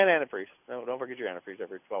 and antifreeze. No, don't forget your antifreeze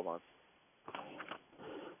every 12 months.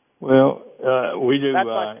 Well, we do. That's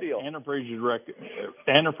my feel.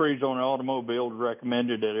 Antifreeze on an automobile is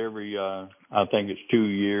recommended at every, I think it's 2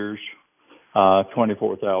 years,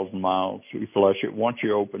 24,000 miles. You flush it once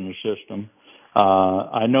you open the system.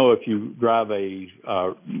 I know if you drive a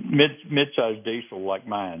mid-sized diesel like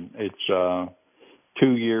mine, it's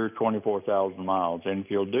 2 years, 24,000 miles. And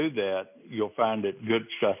if you'll do that, you'll find that good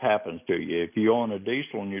stuff happens to you. If you own a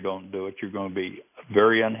diesel and you don't do it, you're going to be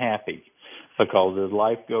very unhappy, because as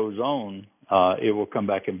life goes on, it will come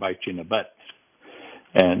back and bite you in the butt.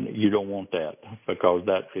 And you don't want that, because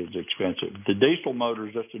that is expensive. The diesel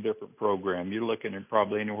motors, that's a different program. You're looking at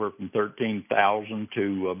probably anywhere from $13,000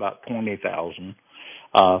 to about $20,000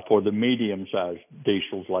 for the medium-sized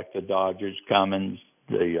diesels like the Dodges, Cummins,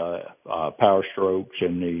 the Power Strokes,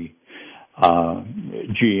 and the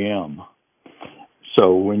GM.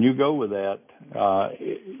 So when you go with that,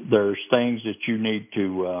 there's things that you need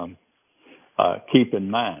to keep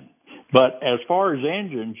in mind. But as far as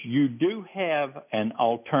engines, you do have an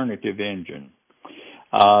alternative engine.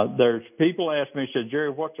 There's people ask me, said, Jerry,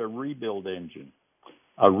 what's a rebuild engine?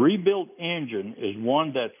 A rebuilt engine is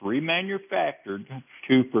one that's remanufactured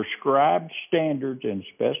to prescribed standards and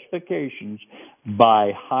specifications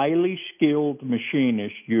by highly skilled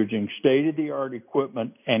machinists using state-of-the-art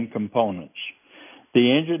equipment and components.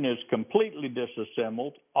 The engine is completely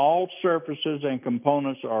disassembled. All surfaces and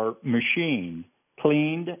components are machined,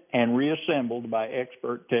 cleaned, and reassembled by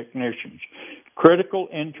expert technicians. Critical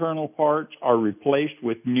internal parts are replaced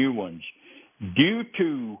with new ones. Due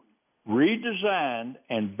to redesigned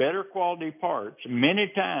and better quality parts, many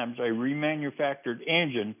times a remanufactured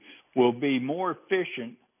engine will be more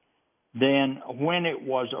efficient than when it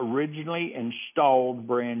was originally installed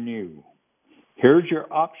brand new. Here's your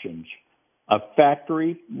options. A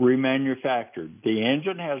factory remanufactured. The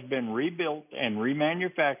engine has been rebuilt and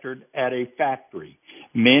remanufactured at a factory.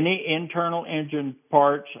 Many internal engine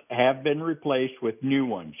parts have been replaced with new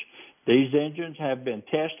ones. These engines have been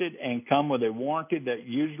tested and come with a warranty that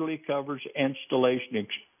usually covers installation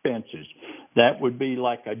expenses. That would be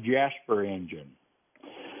like a Jasper engine.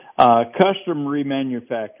 Custom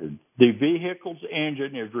remanufactured. The vehicle's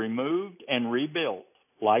engine is removed and rebuilt.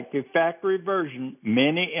 Like the factory version,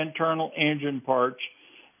 many internal engine parts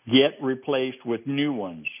get replaced with new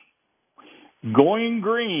ones. Going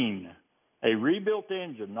green. A rebuilt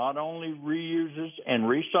engine not only reuses and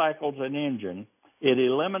recycles an engine, it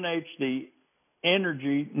eliminates the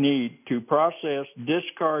energy need to process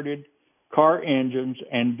discarded car engines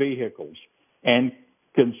and vehicles, and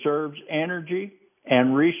conserves energy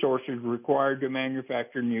and resources required to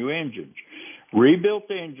manufacture new engines. Rebuilt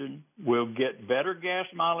engine will get better gas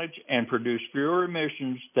mileage and produce fewer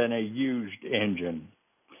emissions than a used engine.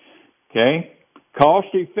 Okay?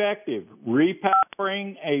 Cost effective.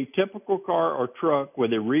 Repowering a typical car or truck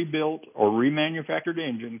with a rebuilt or remanufactured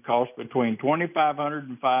engine costs between $2,500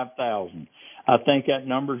 and $5,000. I think that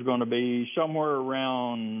number is going to be somewhere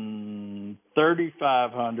around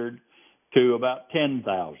 $3,500 to about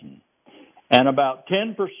 $10,000. And about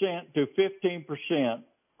 10% to 15%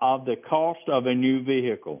 of the cost of a new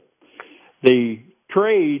vehicle. The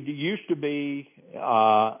trade used to be,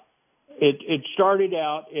 it started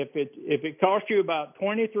out, if it cost you about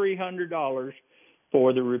 $2,300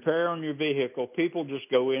 for the repair on your vehicle, people just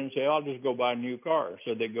go in and say, I'll just go buy a new car.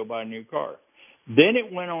 So they go buy a new car. Then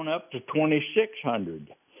it went on up to $2,600.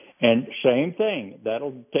 And same thing,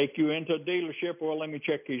 that'll take you into a dealership. Well, let me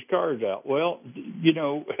check these cars out. Well, you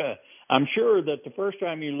know, I'm sure that the first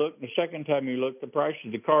time you look, the second time you look, the price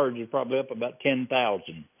of the cars is probably up about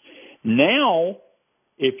 $10,000. Now,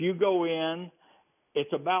 if you go in,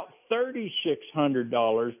 it's about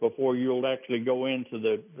 $3,600 before you'll actually go into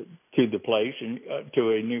the place and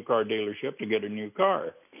to a new car dealership to get a new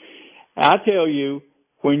car. I tell you,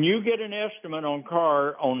 when you get an estimate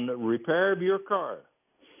on the repair of your car,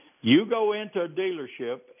 you go into a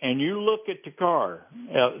dealership and you look at the car,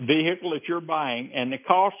 vehicle that you're buying, and the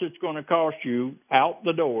cost it's going to cost you out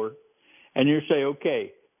the door, and you say,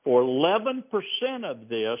 okay, for 11% of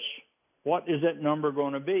this, what is that number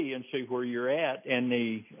going to be, and see where you're at in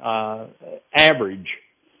the average.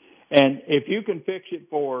 And if you can fix it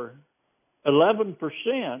for 11%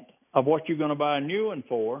 of what you're going to buy a new one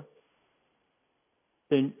for,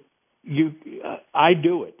 then I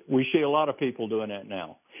do it. We see a lot of people doing that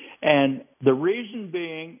now. And the reason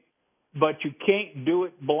being, but you can't do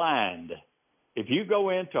it blind. If you go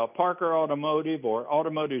into a Parker Automotive or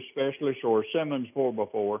Automotive Specialist or Simmons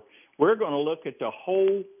 4x4, we're going to look at the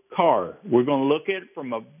whole car. We're going to look at it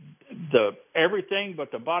from the everything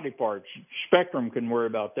but the body parts. Spectrum can worry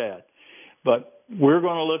about that. But we're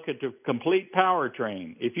going to look at the complete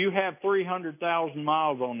powertrain. If you have 300,000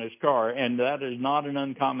 miles on this car, and that is not an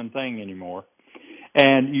uncommon thing anymore,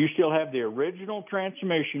 and you still have the original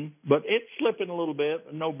transmission, but it's slipping a little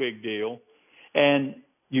bit, no big deal, and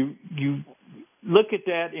you look at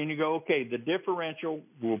that and you go, okay, the differential,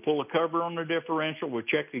 we'll pull a cover on the differential, we'll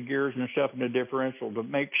check the gears and stuff in the differential to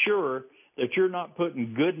make sure that you're not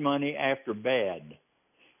putting good money after bad.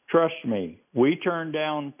 Trust me, we turned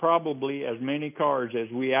down probably as many cars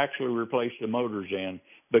as we actually replaced the motors in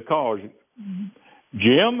because,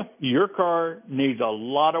 Jim, your car needs a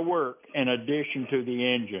lot of work in addition to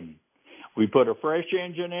the engine. We put a fresh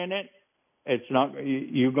engine in it. It's not,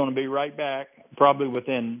 you're going to be right back probably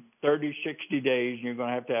within 30, 60 days, and you're going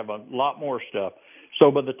to have a lot more stuff.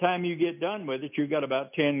 So by the time you get done with it, you got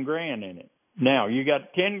about 10 grand in it. Now, you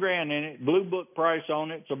got 10 grand in it. Blue Book price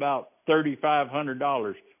on it's about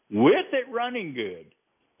 $3,500 with it running good.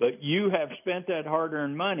 But you have spent that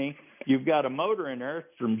hard-earned money. You've got a motor in there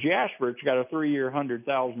from Jasper. It's got a 3-year,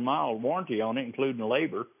 100,000-mile warranty on it, including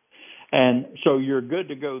labor. And so you're good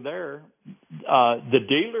to go there. The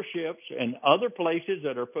dealerships and other places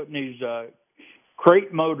that are putting these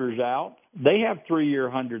crate motors out, they have 3-year,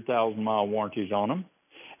 100,000-mile warranties on them.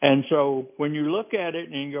 And so when you look at it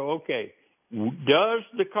and you go, okay, does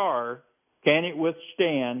the car, can it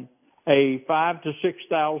withstand a $5,000 to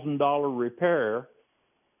 $6,000 repair?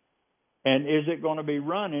 And is it going to be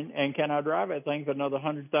running? And can I drive that thing for another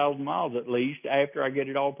 100,000 miles at least after I get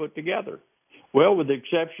it all put together? Well, with the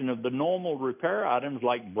exception of the normal repair items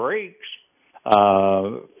like brakes,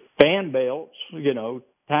 fan belts,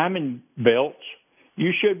 timing belts,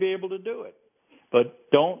 you should be able to do it. But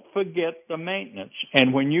don't forget the maintenance.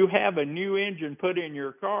 And when you have a new engine put in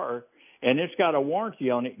your car and it's got a warranty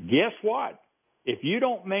on it, guess what? If you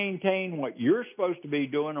don't maintain what you're supposed to be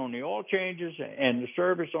doing on the oil changes and the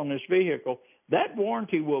service on this vehicle, that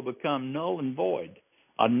warranty will become null and void.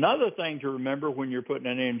 Another thing to remember when you're putting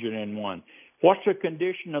an engine in one, what's the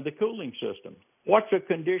condition of the cooling system? What's the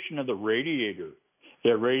condition of the radiator?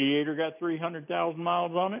 That radiator got 300,000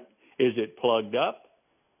 miles on it? Is it plugged up?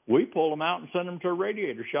 We pull them out and send them to a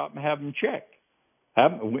radiator shop and have them checked.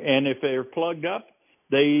 And if they're plugged up,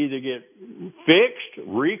 they either get fixed,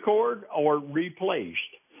 record, or replaced.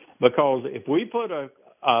 Because if we put a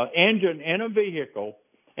engine in a vehicle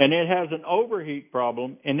and it has an overheat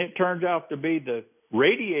problem and it turns out to be the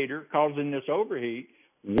radiator causing this overheat,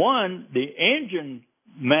 one, the engine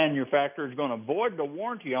manufacturer is going to void the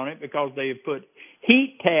warranty on it because they have put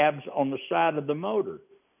heat tabs on the side of the motor.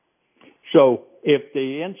 So if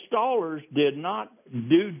the installers did not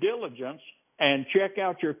do diligence and check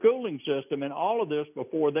out your cooling system and all of this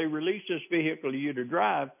before they release this vehicle to you to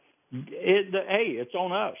drive, it's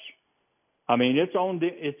on us. I mean, it's on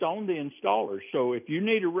the installers. So if you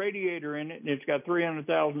need a radiator in it and it's got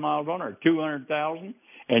 300,000 miles on it or 200,000,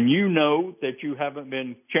 and you know that you haven't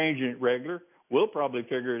been changing it regular, we'll probably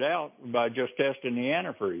figure it out by just testing the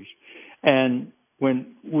antifreeze. And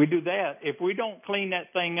when we do that, if we don't clean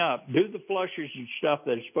that thing up, do the flushes and stuff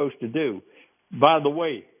that it's supposed to do, by the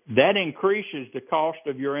way, that increases the cost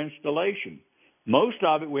of your installation. Most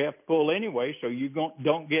of it we have to pull anyway, so you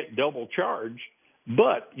don't get double charged,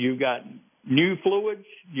 but you got new fluids,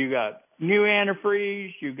 you got new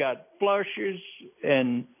antifreeze, you got flushes,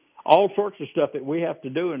 and all sorts of stuff that we have to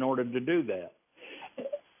do in order to do that.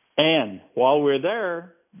 And while we're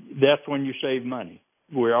there, that's when you save money.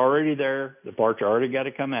 We're already there. The parts already got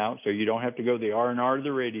to come out, so you don't have to go the R&R to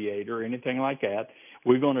the radiator or anything like that.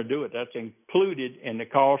 We're going to do it. That's included in the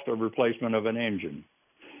cost of replacement of an engine.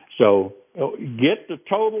 So get the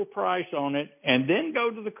total price on it and then go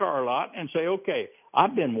to the car lot and say, okay,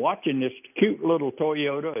 I've been watching this cute little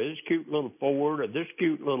Toyota, this cute little Ford, or this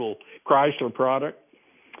cute little Chrysler product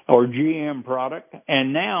or GM product,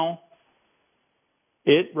 and now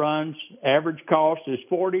it runs, average cost is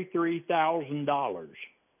 $43,000.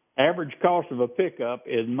 Average cost of a pickup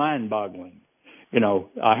is mind-boggling.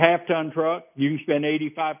 A half-ton truck, you can spend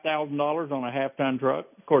 $85,000 on a half-ton truck.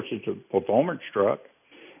 Of course, it's a performance truck.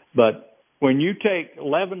 But when you take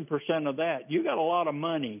 11% of that, you got a lot of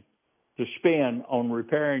money to spend on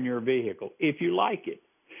repairing your vehicle if you like it.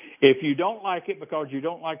 If you don't like it because you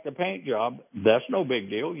don't like the paint job, that's no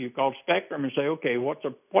big deal. You call Spectrum and say, okay, what's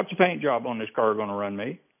a paint job on this car going to run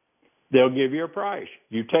me? They'll give you a price.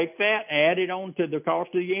 You take that, add it on to the cost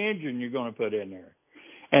of the engine you're going to put in there.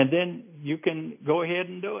 And then you can go ahead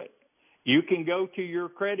and do it. You can go to your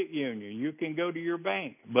credit union. You can go to your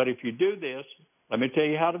bank. But if you do this, let me tell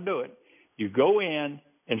you how to do it. You go in,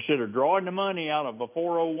 instead of drawing the money out of a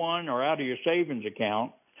 401 or out of your savings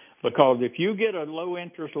account, because if you get a low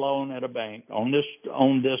interest loan at a bank on this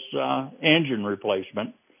engine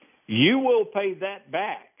replacement, you will pay that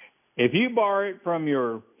back. If you borrow it from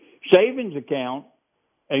your savings account,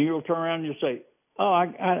 and you'll turn around and you'll say, oh, I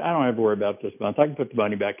don't have to worry about this month. I can put the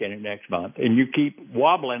money back in it next month. And you keep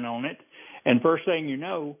wobbling on it. And first thing you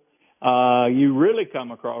know, you really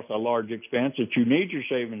come across a large expense that you need your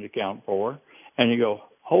savings account for. And you go,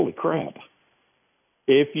 holy crap.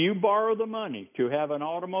 If you borrow the money to have an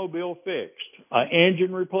automobile fixed, an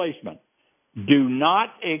engine replacement, do not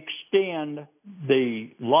extend the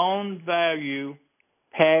loan value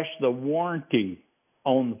past the warranty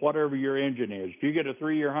on whatever your engine is. If you get a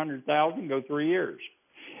 3-year, $100,000, go 3 years.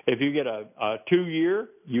 If you get a 2-year,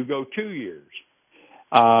 you go 2 years.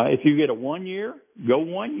 If you get a 1 year, go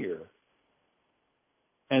 1 year.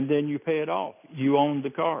 And then you pay it off. You own the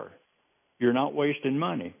car. You're not wasting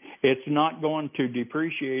money. It's not going to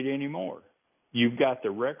depreciate anymore. You've got the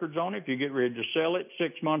records on it. If you get ready to sell it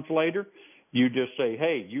 6 months later, you just say,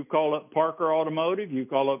 hey, you call up Parker Automotive, you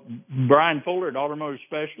call up Brian Fuller at Automotive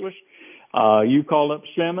Specialist, you call up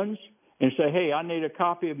Simmons and say, hey, I need a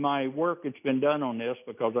copy of my work that's been done on this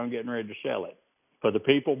because I'm getting ready to sell it. For the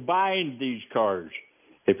people buying these cars,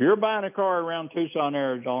 if you're buying a car around Tucson,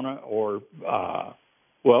 Arizona, or,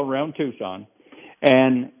 around Tucson,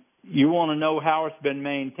 and you want to know how it's been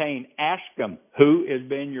maintained, ask them who has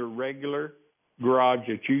been your regular garage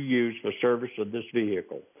that you use for service of this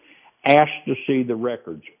vehicle. Ask to see the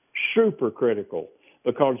records. Super critical,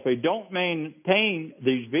 because if they don't maintain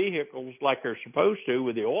these vehicles like they're supposed to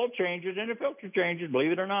with the oil changes and the filter changes,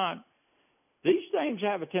 believe it or not, these things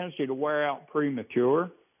have a tendency to wear out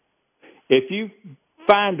premature. If you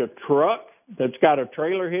find a truck that's got a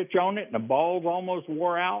trailer hitch on it and the ball's almost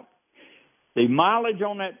wore out, the mileage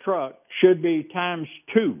on that truck should be times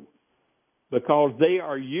 2, because they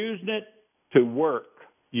are using it to work,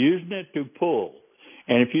 using it to pull.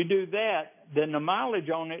 And if you do that, then the mileage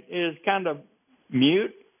on it is kind of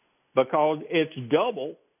mute, because it's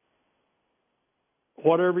double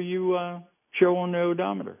whatever you show on the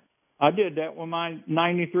odometer. I did that with my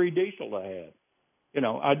 93 diesel I had. You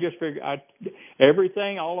know, I just figured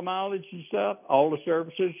everything, all the mileage and stuff, all the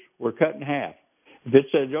services were cut in half. If it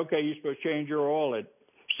says, okay, you're supposed to change your oil at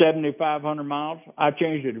 7,500 miles, I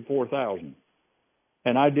changed it to 4,000.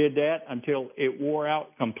 And I did that until it wore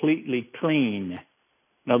out completely clean.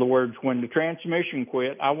 In other words, when the transmission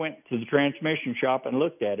quit, I went to the transmission shop and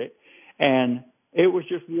looked at it, and it was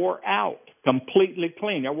just wore out, completely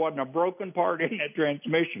clean. There wasn't a broken part in that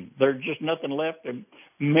transmission. There's just nothing left to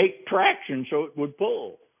make traction so it would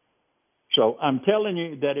pull. So I'm telling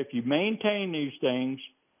you that if you maintain these things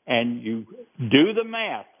and you do the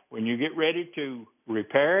math, when you get ready to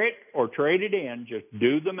repair it or trade it in, just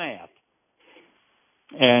do the math,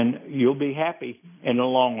 and you'll be happy in the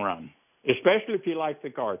long run, especially if you like the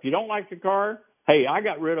car. If you don't like the car, hey, I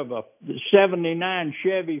got rid of a 79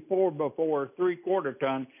 Chevy 4x4 3/4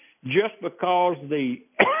 ton just because the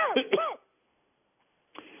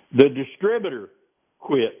the distributor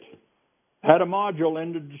quit. Had a module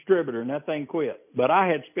in the distributor, and that thing quit. But I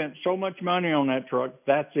had spent so much money on that truck,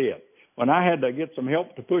 that's it. When I had to get some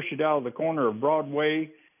help to push it out of the corner of Broadway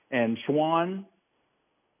and Swan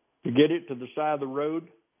to get it to the side of the road,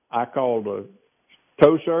 I called a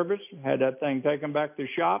tow service, had that thing taken back to the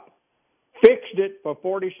shop, fixed it for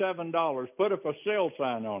 $47, put a for sale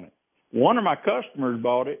sign on it. One of my customers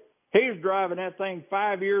bought it. He was driving that thing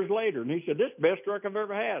 5 years later, and he said, this is the best truck I've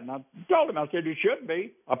ever had. And I told him, I said, it should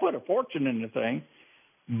be. I put a fortune in the thing.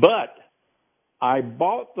 But I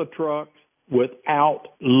bought the truck without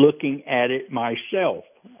looking at it myself,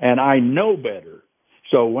 and I know better.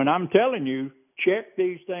 So when I'm telling you, check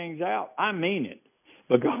these things out, I mean it,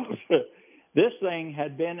 because this thing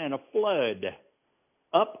had been in a flood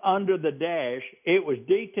up under the dash. It was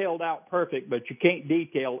detailed out perfect, but you can't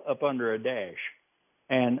detail up under a dash.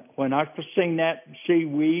 And when I seen that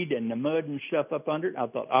seaweed and the mud and stuff up under it, I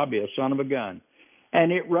thought, I'll be a son of a gun.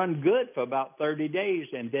 And it run good for about 30 days,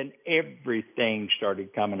 and then everything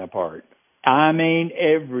started coming apart. I mean,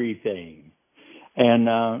 everything.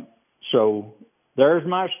 And so there's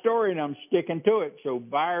my story, and I'm sticking to it. So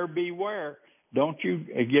buyer beware. Don't you,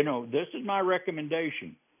 this is my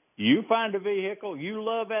recommendation. You find a vehicle, you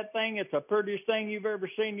love that thing, it's the prettiest thing you've ever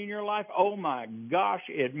seen in your life. Oh, my gosh,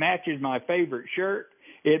 it matches my favorite shirt.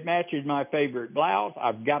 It matches my favorite blouse.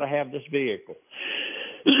 I've got to have this vehicle.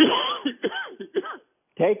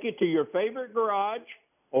 Take it to your favorite garage.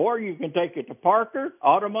 or you can take it to Parker,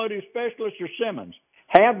 Automotive Specialist, or Simmons.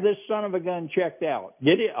 Have this son of a gun checked out.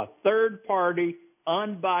 Get it a third-party,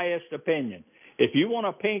 unbiased opinion. If you want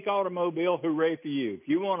a pink automobile, hooray for you. If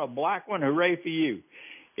you want a black one, hooray for you.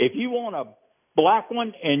 If you want a black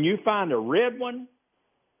one and you find a red one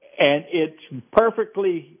and it's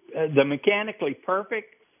perfectly, the mechanically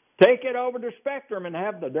perfect, take it over to Spectrum and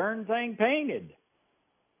have the darn thing painted.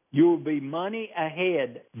 You will be money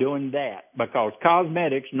ahead doing that because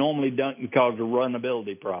cosmetics normally doesn't cause a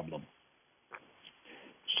runnability problem.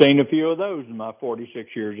 Seen a few of those in my 46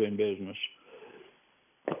 years in business.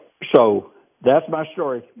 So that's my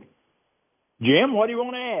story. Jim, what do you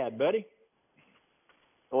want to add, buddy?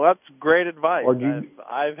 Well, that's great advice.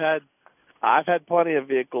 I've had plenty of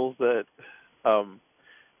vehicles that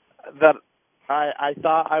I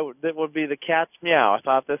thought that would be the cat's meow. I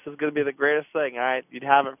thought this is going to be the greatest thing. You'd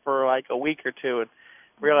have it for like a week or two and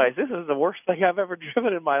realize this is the worst thing I've ever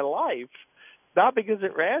driven in my life. Not because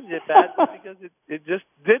it ran it bad, but because it just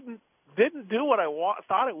didn't do what I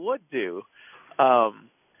thought it would do.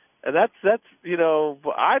 And that's you know,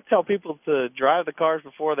 I tell people to drive the cars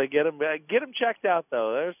before they get them. Get them checked out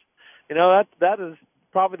though. There's, you know, that is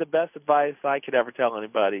probably the best advice I could ever tell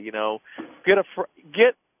anybody. You know,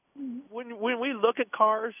 when we look at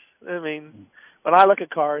cars. I mean, when I look at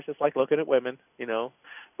cars, it's like looking at women. You know,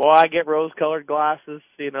 boy, I get rose-colored glasses.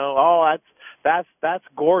 You know, oh, that's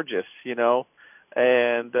gorgeous. You know.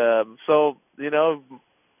 And so, you know,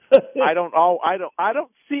 I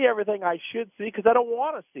don't see everything I should see because I don't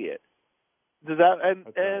want to see it. Does that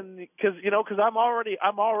and because you know, because I'm already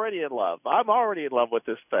in love. I'm already in love with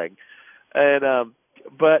this thing, and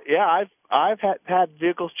but yeah, I've had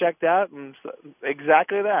vehicles checked out and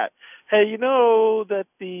exactly that. Hey, you know that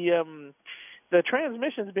the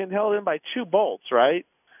transmission's being held in by 2 bolts, right?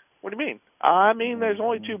 What do you mean? I mean, there's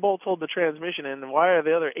only 2 bolts hold the transmission in, and why are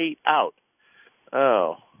the other 8 out?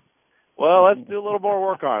 Oh, well, let's do a little more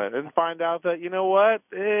work on it and find out that, you know what,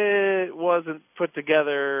 it wasn't put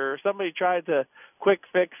together. Somebody tried to quick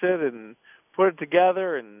fix it and put it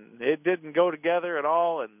together, and it didn't go together at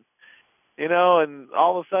all. And, you know, and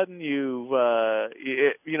all of a sudden you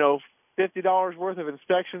know, $50 worth of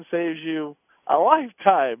inspection saves you a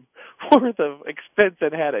lifetime worth of expense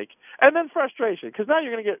and headache. And then frustration, because now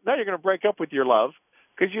you're going to break up with your love.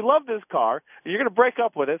 Because you love this car, and you're going to break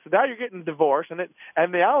up with it, so now you're getting divorced,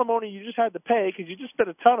 and the alimony you just had to pay because you just spent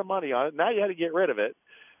a ton of money on it. Now you had to get rid of it.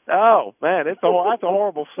 Oh man, that's a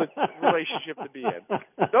horrible relationship to be in.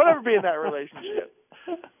 Don't ever be in that relationship.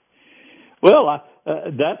 Well,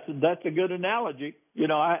 that's a good analogy. You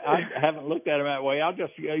know, I haven't looked at it that way. I'll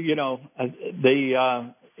just you know,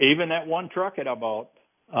 even that one truck that I bought,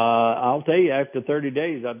 I'll tell you, after 30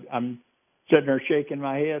 days, I'm sitting there shaking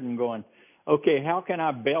my head and going, okay, how can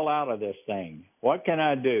I bail out of this thing? What can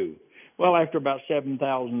I do? Well, after about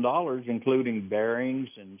 $7,000, including bearings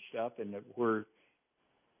and stuff, and where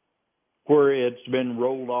it's been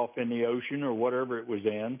rolled off in the ocean or whatever it was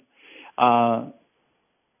in,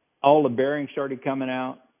 all the bearings started coming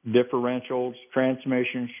out, differentials,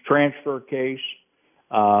 transmissions, transfer case.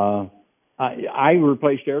 I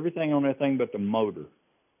replaced everything on that thing but the motor.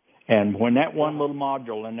 And when that one little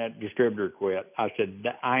module in that distributor quit, I said,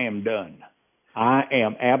 I am done. I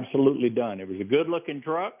am absolutely done. It was a good-looking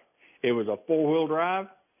truck. It was a 4-wheel drive,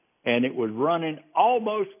 and it was running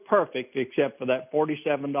almost perfect except for that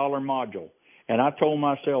 $47 module. And I told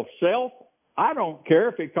myself, I don't care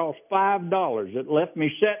if it costs $5. It left me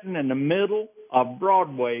sitting in the middle of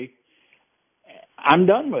Broadway. I'm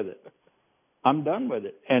done with it.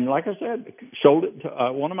 And like I said, sold it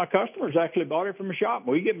to one of my customers. Actually bought it from a shop.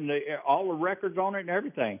 We give him all the records on it and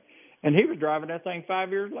everything. And he was driving that thing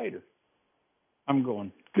 5 years later. I'm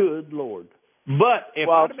going, good Lord. But if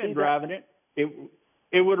I'd have been driving it,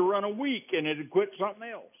 it would have run a week and it had quit something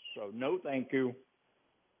else. So no, thank you.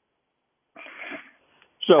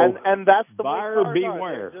 So and that's the buyer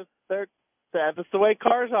beware. That's the way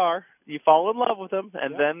cars are. You fall in love with them,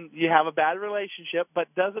 and then you have a bad relationship,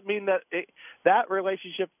 but doesn't mean that that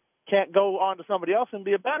relationship can't go on to somebody else and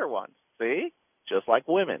be a better one. See? Just like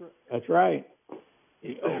women. That's right.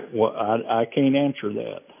 Well, I can't answer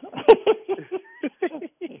that.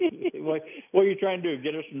 What are you trying to do?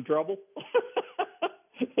 Get us in trouble?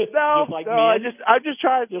 No, I'm just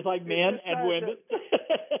trying. Just like men and women.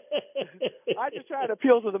 I just try to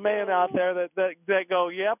appeal to the man out there that go,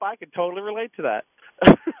 yep, I can totally relate to that.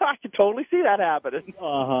 I can totally see that happening.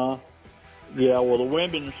 Yeah, well, the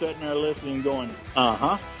women are sitting there listening going,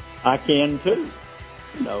 I can too.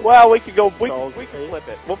 No. Well, we can flip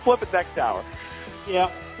it. We'll flip it next hour. Yeah.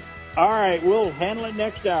 All right, we'll handle it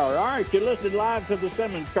next hour. All right, you're listening live to the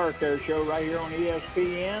Simmons Car Care Show right here on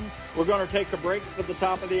ESPN. We're going to take a break for the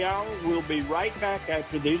top of the hour. We'll be right back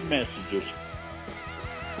after these messages.